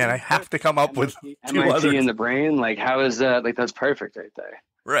like, oh man, I have to come up with two others. in the brain, like how is that? Like that's perfect right there.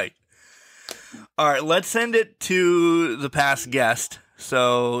 Right. All right, let's send it to the past guest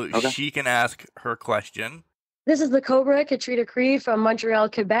so she can ask her question. This is the Cobra, Katrina Cree from Montreal,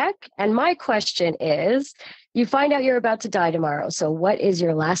 Quebec. And my question is, you find out you're about to die tomorrow. So what is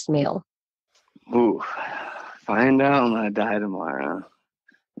your last meal? Ooh, find out I'm going to die tomorrow.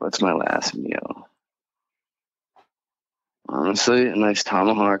 What's my last meal? Honestly, a nice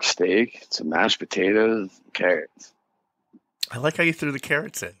tomahawk steak, some mashed potatoes, carrots. I like how you threw the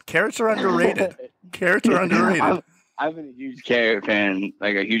carrots in. Carrots are underrated. Carrots are underrated. I've been a huge carrot fan,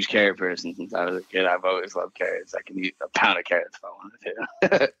 like a huge carrot person since I was a kid. I've always loved carrots. I can eat a pound of carrots if I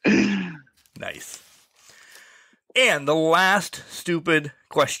wanted to. Nice. And the last stupid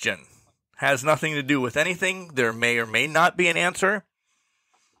question has nothing to do with anything. There may or may not be an answer.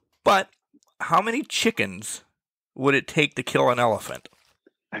 But how many chickens would it take to kill an elephant?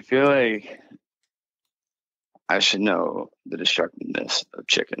 I feel like I should know the destructiveness of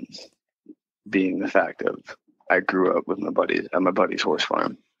chickens, being the fact of I grew up with my buddies at my buddy's horse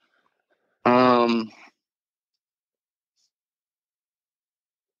farm. I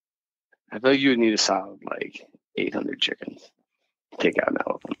feel like you would need a solid 800 chickens to take out an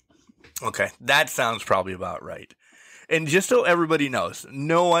elephant. Okay, that sounds probably about right. And just so everybody knows,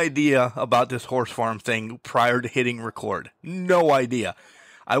 no idea about this horse farm thing prior to hitting record. No idea.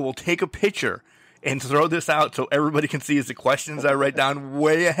 I will take a picture and throw this out so everybody can see the questions I write down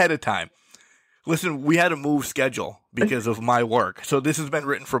way ahead of time. Listen, we had to move schedule because of my work. So this has been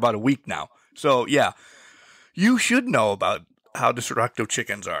written for about a week now. So, yeah, you should know about how destructive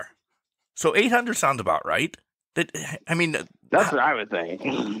chickens are. So 800 sounds about right. That's what I would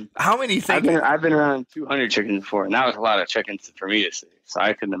think. How many things? I've been around 200 chickens before, and that was a lot of chickens for me to see. So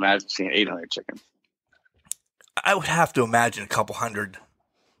I couldn't imagine seeing 800 chickens. I would have to imagine a couple hundred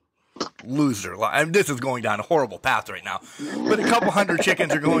lose their life. This is going down a horrible path right now. But a couple hundred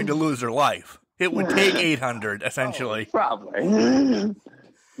chickens are going to lose their life. It would take 800, essentially. Probably.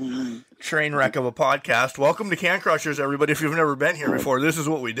 Train wreck of a podcast. Welcome to Can Crushers, everybody. If you've never been here before, this is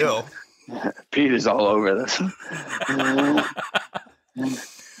what we do. Pete is all over this.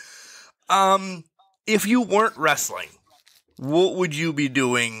 If you weren't wrestling, what would you be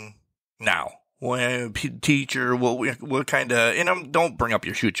doing now? teacher, what kind of, and don't bring up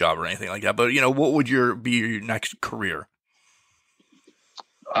your shoot job or anything like that, but what would be your next career?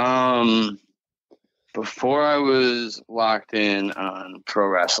 Before I was locked in on pro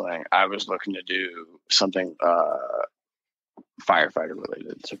wrestling, I was looking to do something firefighter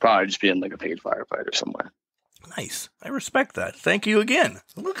related. So probably just being like a paid firefighter somewhere. Nice. I respect that. Thank you again.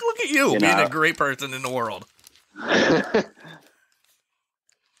 Look at you being a great person in the world.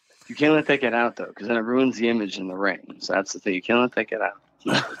 You can't let that get out, though, because then it ruins the image in the ring. So that's the thing. You can't let that get out.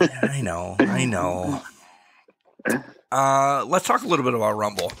 Yeah, I know. Let's talk a little bit about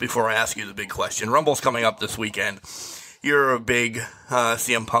Rumble before I ask you the big question. Rumble's coming up this weekend. You're a big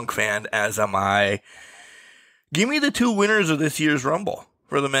CM Punk fan, as am I. Give me the 2 winners of this year's Rumble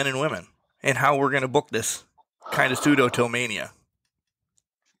for the men and women, and how we're going to book this kind of pseudo till Mania.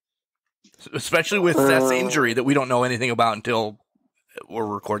 Especially with Seth's injury that we don't know anything about until we're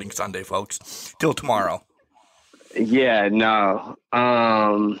recording Sunday, folks. Till tomorrow. Yeah, no.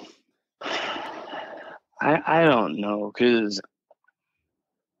 I don't know, because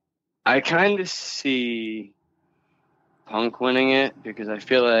I kind of see Punk winning it, because I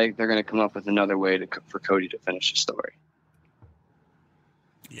feel like they're going to come up with another way for Cody to finish the story.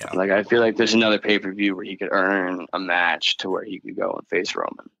 Yeah. Like, I feel like there's another pay-per-view where he could earn a match to where he could go and face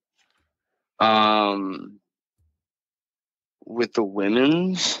Roman. With the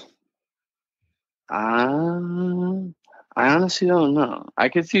women's, I honestly don't know. I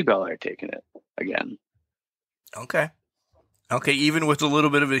could see Belair taking it again. Okay, even with a little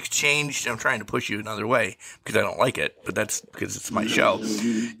bit of exchange, I'm trying to push you another way because I don't like it, but that's because it's my show.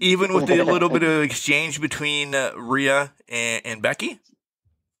 Even with a little bit of exchange between Rhea and Becky?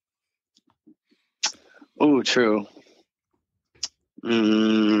 Oh, true. I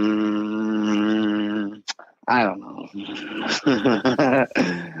don't know.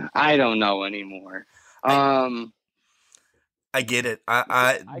 I don't know anymore. I get it.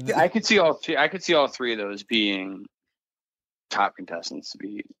 I could see all three. I could see all 3 of those being top contestants to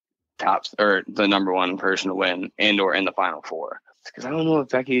be tops, or the number 1 person to win, and/or in the final 4. Because I don't know if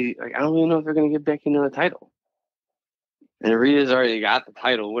Becky. I don't even know if they're going to give Becky another title. And Rhea's already got the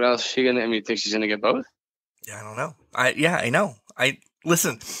title. What else is she going to? I mean, you think she's going to get both? Yeah, I don't know. I know.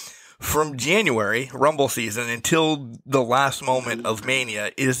 Listen. From January, Rumble season, until the last moment of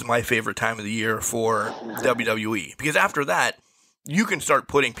Mania is my favorite time of the year for WWE. Because after that, you can start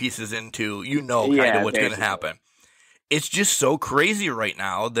putting pieces into, kind of what's going to happen. It's just so crazy right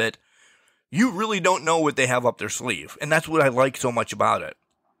now that you really don't know what they have up their sleeve. And that's what I like so much about it.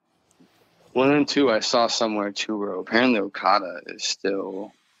 1 and 2, I saw somewhere, too, where apparently Okada is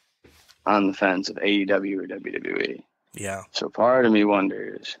still on the fence of AEW or WWE. Yeah. So part of me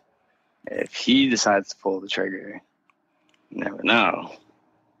wonders, if he decides to pull the trigger, you never know.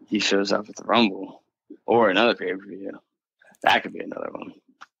 He shows up at the Rumble or another pay-per-view. That could be another one.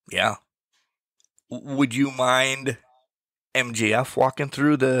 Yeah. Would you mind MJF walking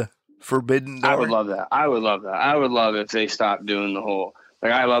through the forbidden door? I would love that. I would love if they stopped doing the whole...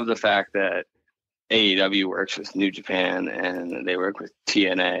 Like, I love the fact that AEW works with New Japan and they work with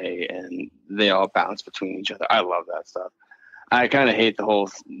TNA and they all bounce between each other. I love that stuff. I kind of hate the whole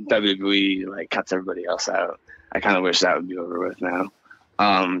WWE cuts everybody else out. I kind of wish that would be over with now.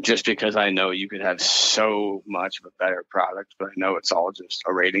 Just because I know you could have so much of a better product, but I know it's all just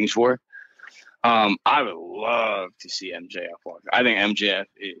a ratings war. I would love to see MJF walk. I think MJF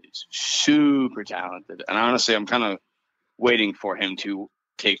is super talented, and honestly, I'm kind of waiting for him to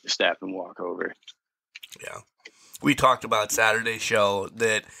take the step and walk over. Yeah. We talked about Saturday's show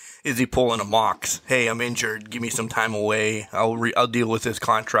that is he pulling a Mox? Hey, I'm injured. Give me some time away. I'll deal with this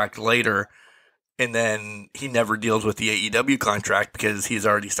contract later. And then he never deals with the AEW contract because he's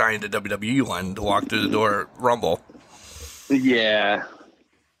already signed a WWE one to walk through the door at Rumble. Yeah.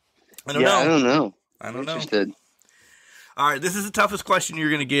 I don't know. Interested. All right, this is the toughest question you're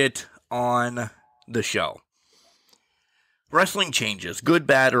going to get on the show. Wrestling changes, good,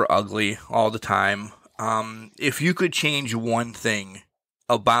 bad, or ugly, all the time. If you could change one thing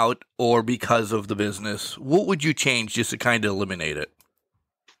about or because of the business, what would you change just to kind of eliminate it?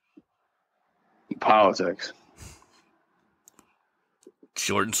 Politics.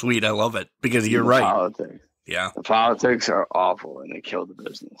 Short and sweet. I love it because you're right. Politics. Yeah. The politics are awful and they kill the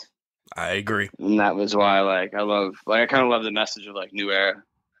business. I agree. And that was why, I kind of love the message of New Era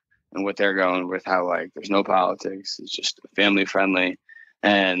and what they're going with, how there's no politics. It's just family friendly.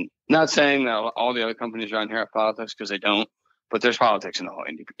 And not saying that all the other companies around here have politics, because they don't, but there's politics in all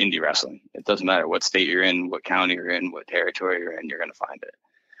indie wrestling. It doesn't matter what state you're in, what county you're in, what territory you're in, you're going to find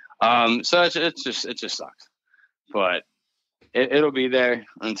it. So it just sucks, but it'll be there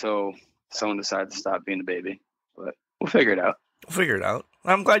until someone decides to stop being a baby. But we'll figure it out.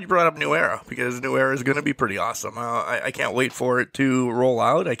 I'm glad you brought up New Era, because New Era is going to be pretty awesome. I can't wait for it to roll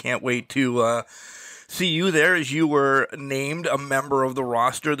out. I can't wait to see you there, as you were named a member of the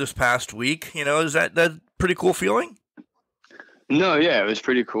roster this past week. Is that pretty cool feeling? No, yeah, it was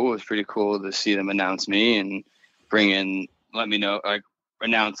pretty cool. It was pretty cool to see them announce me and let me know,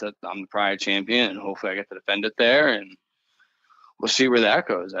 announce that I'm the Pride champion, and hopefully I get to defend it there, and we'll see where that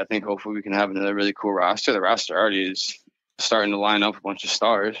goes. I think hopefully we can have another really cool roster. The roster already is starting to line up a bunch of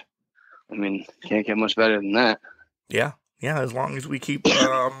stars. I mean, can't get much better than that. Yeah, as long as we keep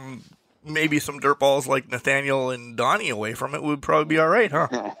maybe some dirtballs like Nathaniel and Donnie away from it, would probably be all right, huh?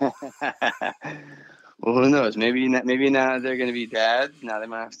 Well, who knows? Maybe now they're going to be dads. Now they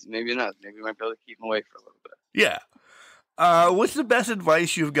might have to, maybe not. Maybe we might be able to keep them away for a little bit. Yeah. What's the best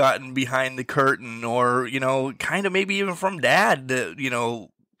advice you've gotten behind the curtain, or, kind of maybe even from Dad that,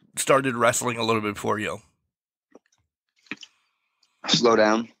 started wrestling a little bit before you? Slow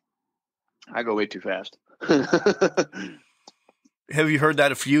down. I go way too fast. Have you heard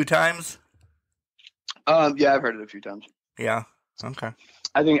that a few times? Yeah, I've heard it a few times. Yeah. Okay.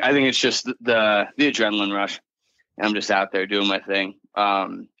 I think it's just the adrenaline rush. I'm just out there doing my thing.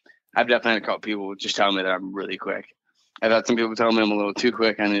 I've definitely had a couple people just tell me that I'm really quick. I've had some people tell me I'm a little too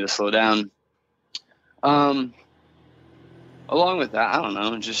quick. I need to slow down. Along with that, I don't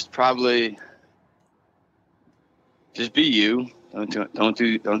know. Just probably just be you. Don't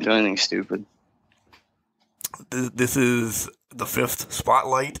do anything stupid. This is the 5th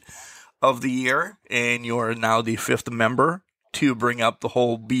spotlight of the year, and you're now the 5th member to bring up the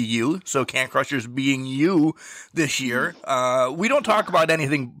whole be you. So Can Crushers being you this year. We don't talk about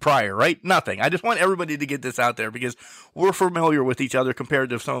anything prior, right? Nothing. I just want everybody to get this out there, because we're familiar with each other compared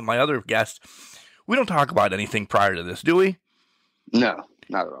to some of my other guests. We don't talk about anything prior to this, do we? No,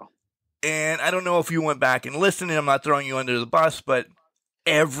 not at all. And I don't know if you went back and listened, and I'm not throwing you under the bus, but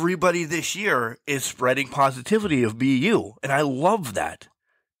everybody this year is spreading positivity of be you. And I love that.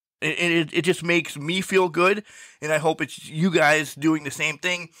 It just makes me feel good, and I hope it's you guys doing the same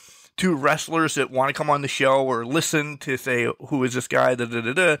thing to wrestlers that want to come on the show or listen to say, who is this guy,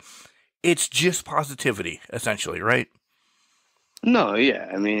 It's just positivity, essentially, right? No, yeah.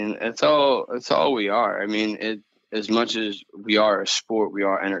 I mean, it's all we are. I mean, as much as we are a sport, we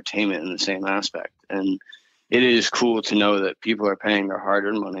are entertainment in the same aspect. And it is cool to know that people are paying their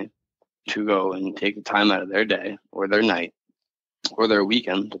hard-earned money to go and take the time out of their day or their night or their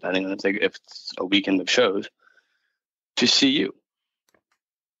weekend, depending on if it's a weekend of shows, to see you.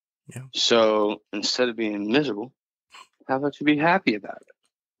 Yeah. So instead of being miserable, how about you be happy about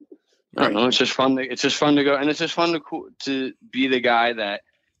it? I don't know. It's just fun. It's just fun to go, and it's just fun to be the guy that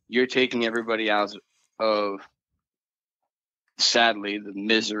you're taking everybody out of, sadly, the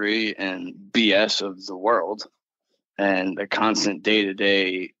misery and BS of the world and the constant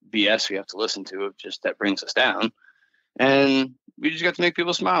day-to-day BS we have to listen to, of just that brings us down. And we just got to make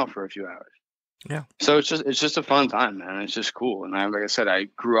people smile for a few hours. Yeah. So it's just a fun time, man. It's just cool. And like I said, I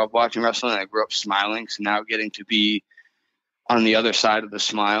grew up watching wrestling. I grew up smiling. So now getting to be on the other side of the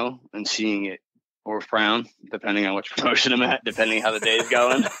smile and seeing it, or frown, depending on which promotion I'm at, depending how the day's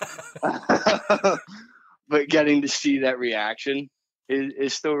going. But getting to see that reaction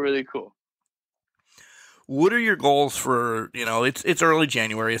is still really cool. What are your goals for, it's early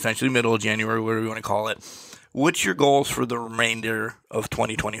January, essentially middle of January, whatever you want to call it. What's your goals for the remainder of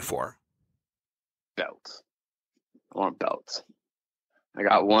 2024? Belts. I want belts. I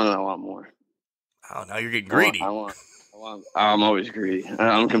got one and I want more. Oh, now you're getting greedy. I'm always greedy.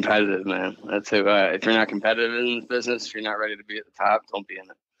 I'm competitive, man. That's it. If you're not competitive in this business, if you're not ready to be at the top, don't be in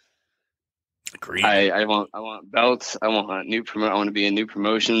it. Agreed. I want belts. I want to be in new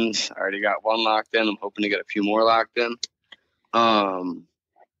promotions. I already got one locked in. I'm hoping to get a few more locked in.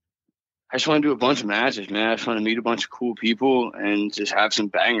 I just want to do a bunch of matches, man. I just want to meet a bunch of cool people and just have some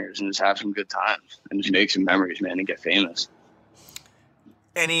bangers and just have some good times and just make some memories, man, and get famous.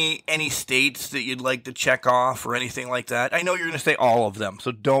 Any states that you'd like to check off or anything like that? I know you're going to say all of them,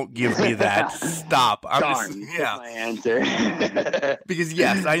 so don't give me that. Stop. That's my answer. Because,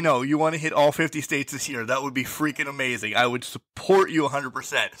 yes, I know you want to hit all 50 states this year. That would be freaking amazing. I would support you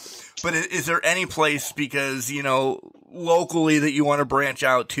 100%. But is there any place, because, locally that you want to branch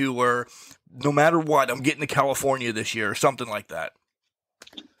out to, where no matter what, I'm getting to California this year or something like that?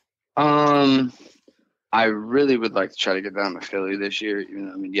 I really would like to try to get down to Philly this year.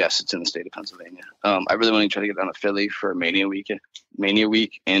 Yes, it's in the state of Pennsylvania. I really want to try to get down to Philly for Mania Week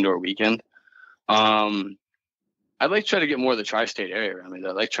and or weekend. I'd like to try to get more of the tri-state area around me.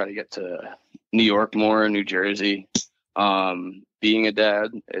 I'd like to try to get to New York more, New Jersey, being a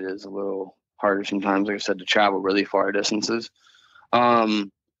dad, it is a little harder sometimes, like I said, to travel really far distances.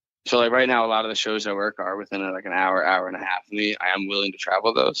 So like right now, a lot of the shows I work are within like an hour, hour and a half of me. I am willing to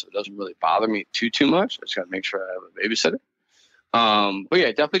travel though, so it doesn't really bother me too much. I just got to make sure I have a babysitter. But yeah,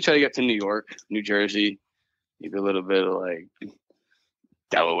 definitely try to get to New York, New Jersey, maybe a little bit of like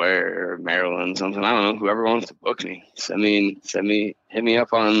Delaware or Maryland, something. I don't know. Whoever wants to book me, hit me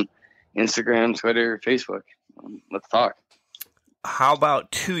up on Instagram, Twitter, Facebook. Let's talk. How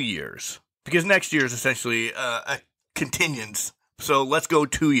about 2 years? Because next year is essentially a contingent. So let's go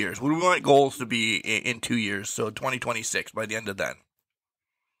 2 years. What do we want goals to be in 2 years? So 2026 by the end of then.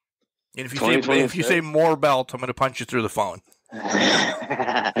 And if you say more belt, I'm going to punch you through the phone.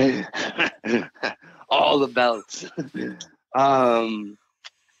 All the belts.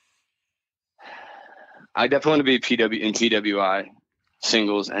 I definitely want to be PWI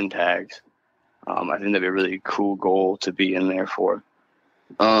singles and tags. I think that'd be a really cool goal to be in there for.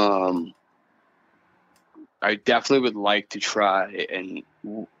 I definitely would like to try and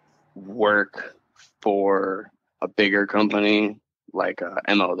work for a bigger company like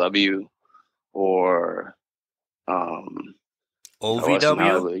MLW or OVW.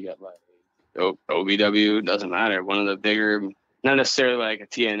 OVW, doesn't matter. One of the bigger, not necessarily like a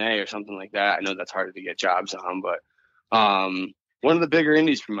TNA or something like that. I know that's harder to get jobs on, but one of the bigger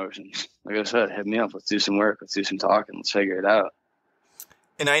indies promotions. Like I said, hit me up. Let's do some work. Let's do some talking. Let's figure it out.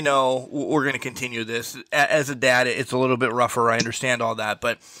 And I know we're going to continue this. As a dad, it's a little bit rougher. I understand all that.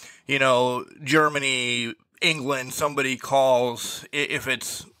 But, you know, Germany, England, somebody calls, if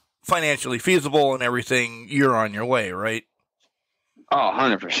it's financially feasible and everything, you're on your way, right? Oh,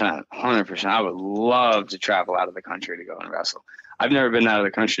 100%. 100%. I would love to travel out of the country to go and wrestle. I've never been out of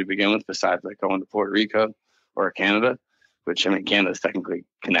the country to begin with, besides like going to Puerto Rico or Canada, which, I mean, Canada's technically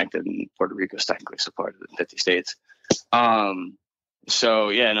connected and Puerto Rico's technically supported in 50 states. So,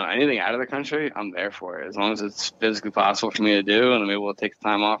 yeah, no, anything out of the country, I'm there for it. As long as it's physically possible for me to do and I'm able to take the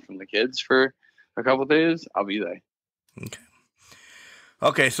time off from the kids for a couple of days, I'll be there.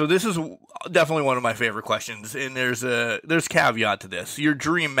 Okay, so this is definitely one of my favorite questions, and there's caveat to this. Your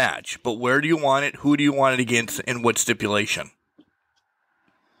dream match, but where do you want it, who do you want it against, and what stipulation?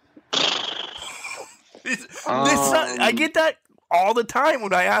 I get that all the time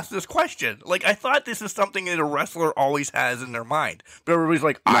when I ask this question. Like, I thought this is something that a wrestler always has in their mind. But everybody's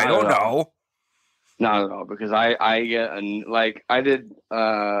like, I don't know. Not at all, because I get, I did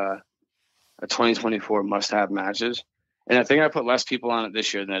a 2024 must-have matches, and I think I put less people on it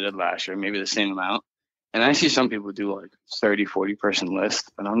this year than I did last year, maybe the same amount. And I see some people do like 30, 40 person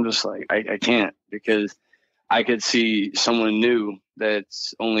list, and I'm just like, I can't, because I could see someone new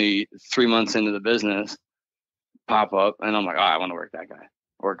that's only 3 months into the business pop up, and I'm like, oh, I want to work that guy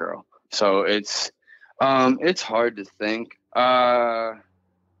or girl. So it's hard to think.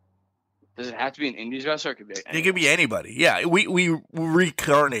 Does it have to be an indies wrestler? Or it could be anybody? It could be anybody. Yeah, we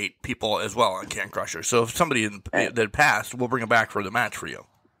reincarnate people as well on Can Crusher. So if somebody that passed, we'll bring them back for the match for you.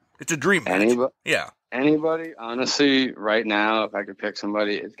 It's a dream match. Anybody, honestly, right now, if I could pick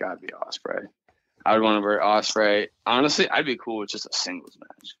somebody, it's got to be Ospreay. I would want to work Ospreay. Honestly, I'd be cool with just a singles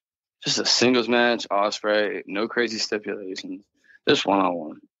match. Just a singles match, Ospreay, no crazy stipulations, just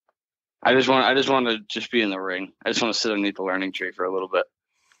one-on-one. I just want to just be in the ring. I just want to sit underneath the learning tree for a little bit.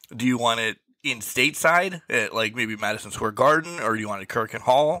 Do you want it in stateside, at like maybe Madison Square Garden, or do you want it Kirken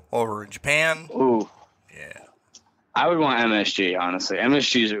Hall over in Japan? Ooh, yeah. I would want MSG, honestly.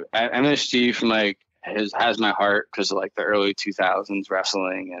 MSG from like has my heart because of like the early 2000s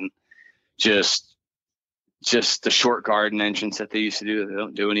wrestling and just the short garden entrance that they used to do that they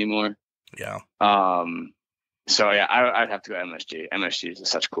don't do anymore. Yeah. So yeah, I'd have to go MSG. MSG is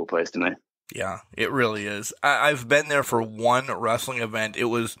such a cool place to me. Yeah, it really is. I've been there for one wrestling event. It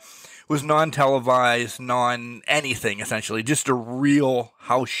was non-televised, non-anything, essentially. Just a real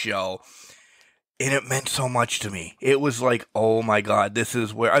house show. And it meant so much to me. It was like, oh my God, this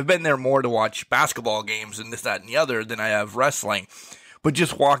is where... I've been there more to watch basketball games and this, that, and the other than I have wrestling. But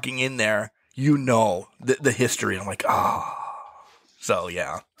just walking in there, you know the history. I'm like, oh. So,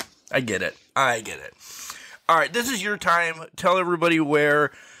 yeah, I get it. All right, this is your time. Tell everybody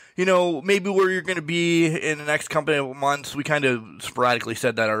where... maybe where you're going to be in the next couple of months. We kind of sporadically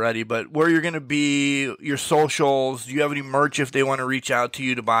said that already, but where you're going to be, your socials. Do you have any merch if they want to reach out to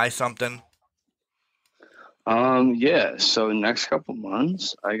you to buy something? Yeah. So next couple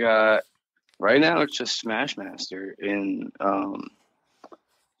months, I got right now it's just Smash Master in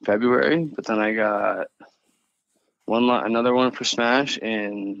February, but then I got another one for Smash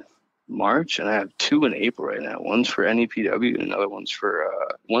in March, and I have 2 in April right now. One's for NEPW and another one's for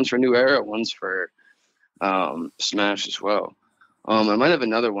New Era, one's for Smash as well. I might have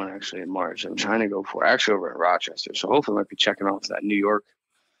another one actually in March. I'm trying to go for actually over in Rochester. So hopefully I might be checking off that New York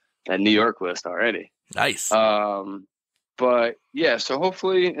list already. Nice. But yeah, so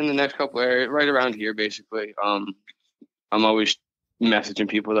hopefully in the next couple areas, right around here, basically. I'm always messaging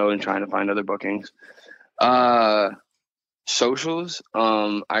people though and trying to find other bookings. Socials.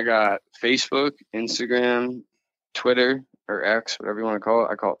 I got Facebook, Instagram, Twitter, or X, whatever you want to call it.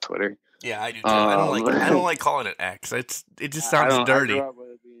 I call it Twitter. Yeah, I do too. I don't like calling it X. It just sounds dirty. I grew up with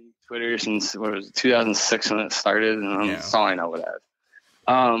it being Twitter since 2006 when it started, and that's all I know with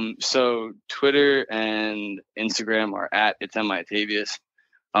that. So Twitter and Instagram are at it's Tavius.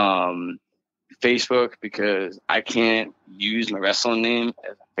 Facebook, because I can't use my wrestling name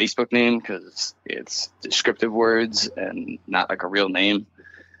as a Facebook name because it's descriptive words and not like a real name.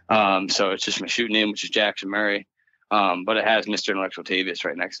 So it's just my shoot name, which is Jackson Murray. But it has Mr. Intellectual Tavius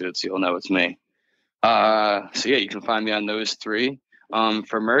right next to it, so you'll know it's me. So yeah, you can find me on those three.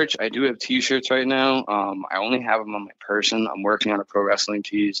 For merch, I do have t-shirts right now. I only have them on my person. I'm working on a pro wrestling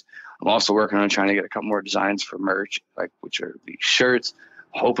tees. I'm also working on trying to get a couple more designs for merch, which are these shirts.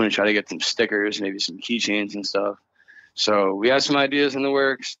 Hoping to try to get some stickers, maybe some keychains and stuff. So we have some ideas in the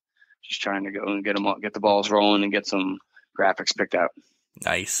works. Just trying to go and get the balls rolling and get some graphics picked out.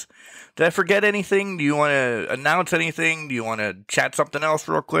 Nice. Did I forget anything? Do you want to announce anything? Do you want to chat something else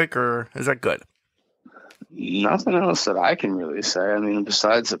real quick, or is that good? Nothing else that I can really say. I mean,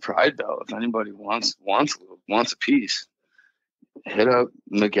 besides the Pride Belt, if anybody wants a piece, hit up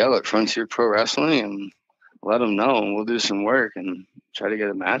Miguel at Frontier Pro Wrestling and let them know, and we'll do some work and try to get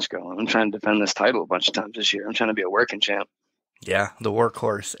a match going. I'm trying to defend this title a bunch of times this year. I'm trying to be a working champ. Yeah, the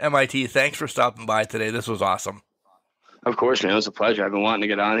workhorse. MIT, thanks for stopping by today. This was awesome. Of course, man. It was a pleasure. I've been wanting to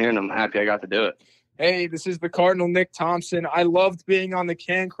get on here, and I'm happy I got to do it. Hey, this is the Cardinal Nick Thompson. I loved being on the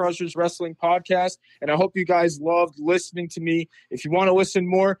Can Crushers Wrestling Podcast, and I hope you guys loved listening to me. If you want to listen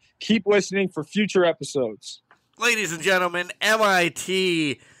more, keep listening for future episodes. Ladies and gentlemen,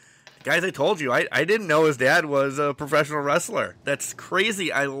 MIT. Guys, I told you, I didn't know his dad was a professional wrestler. That's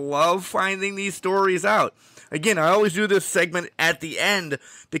crazy. I love finding these stories out. Again, I always do this segment at the end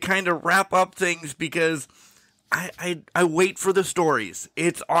to kind of wrap up things because I wait for the stories.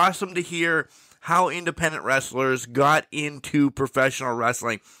 It's awesome to hear how independent wrestlers got into professional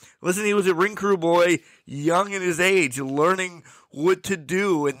wrestling. Listen, he was a ring crew boy, young in his age, learning what to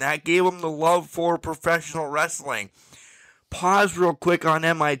do, and that gave him the love for professional wrestling. Pause real quick on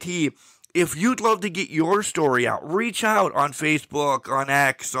MIT. If you'd love to get your story out, reach out on Facebook, on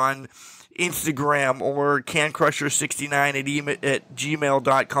X, on Instagram, or cancrusher69 at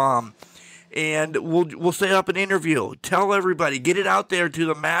gmail.com. And we'll set up an interview. Tell everybody. Get it out there to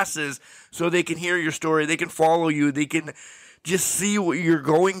the masses so they can hear your story. They can follow you. They can just see what you're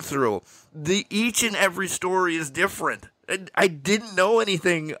going through. Each and every story is different. I didn't know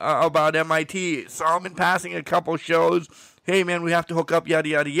anything about MIT. Saw him in passing a couple shows. Hey, man, we have to hook up, yada,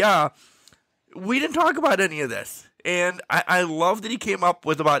 yada, yada. We didn't talk about any of this. And I love that he came up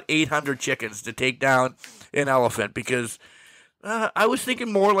with about 800 chickens to take down an elephant because I was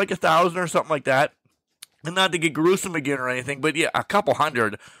thinking more like 1,000 or something like that. And not to get gruesome again or anything, but yeah, a couple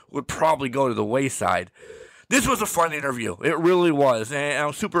hundred would probably go to the wayside. This was a fun interview. It really was. And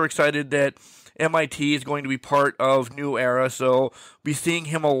I'm super excited that MIT is going to be part of New Era, so be seeing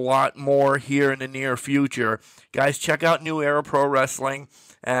him a lot more here in the near future. Guys, check out New Era Pro Wrestling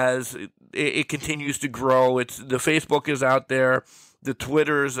as it continues to grow. The Facebook is out there,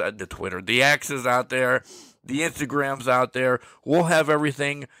 the X is out there, the Instagram's out there. We'll have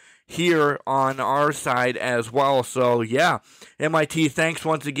everything here on our side as well. So yeah, MIT, thanks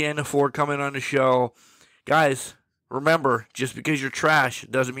once again for coming on the show. Guys, remember, just because you're trash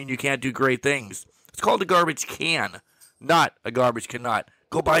doesn't mean you can't do great things. It's called a garbage can, not a garbage cannot.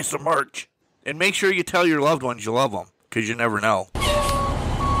 Go buy some merch. And make sure you tell your loved ones you love them, because you never know.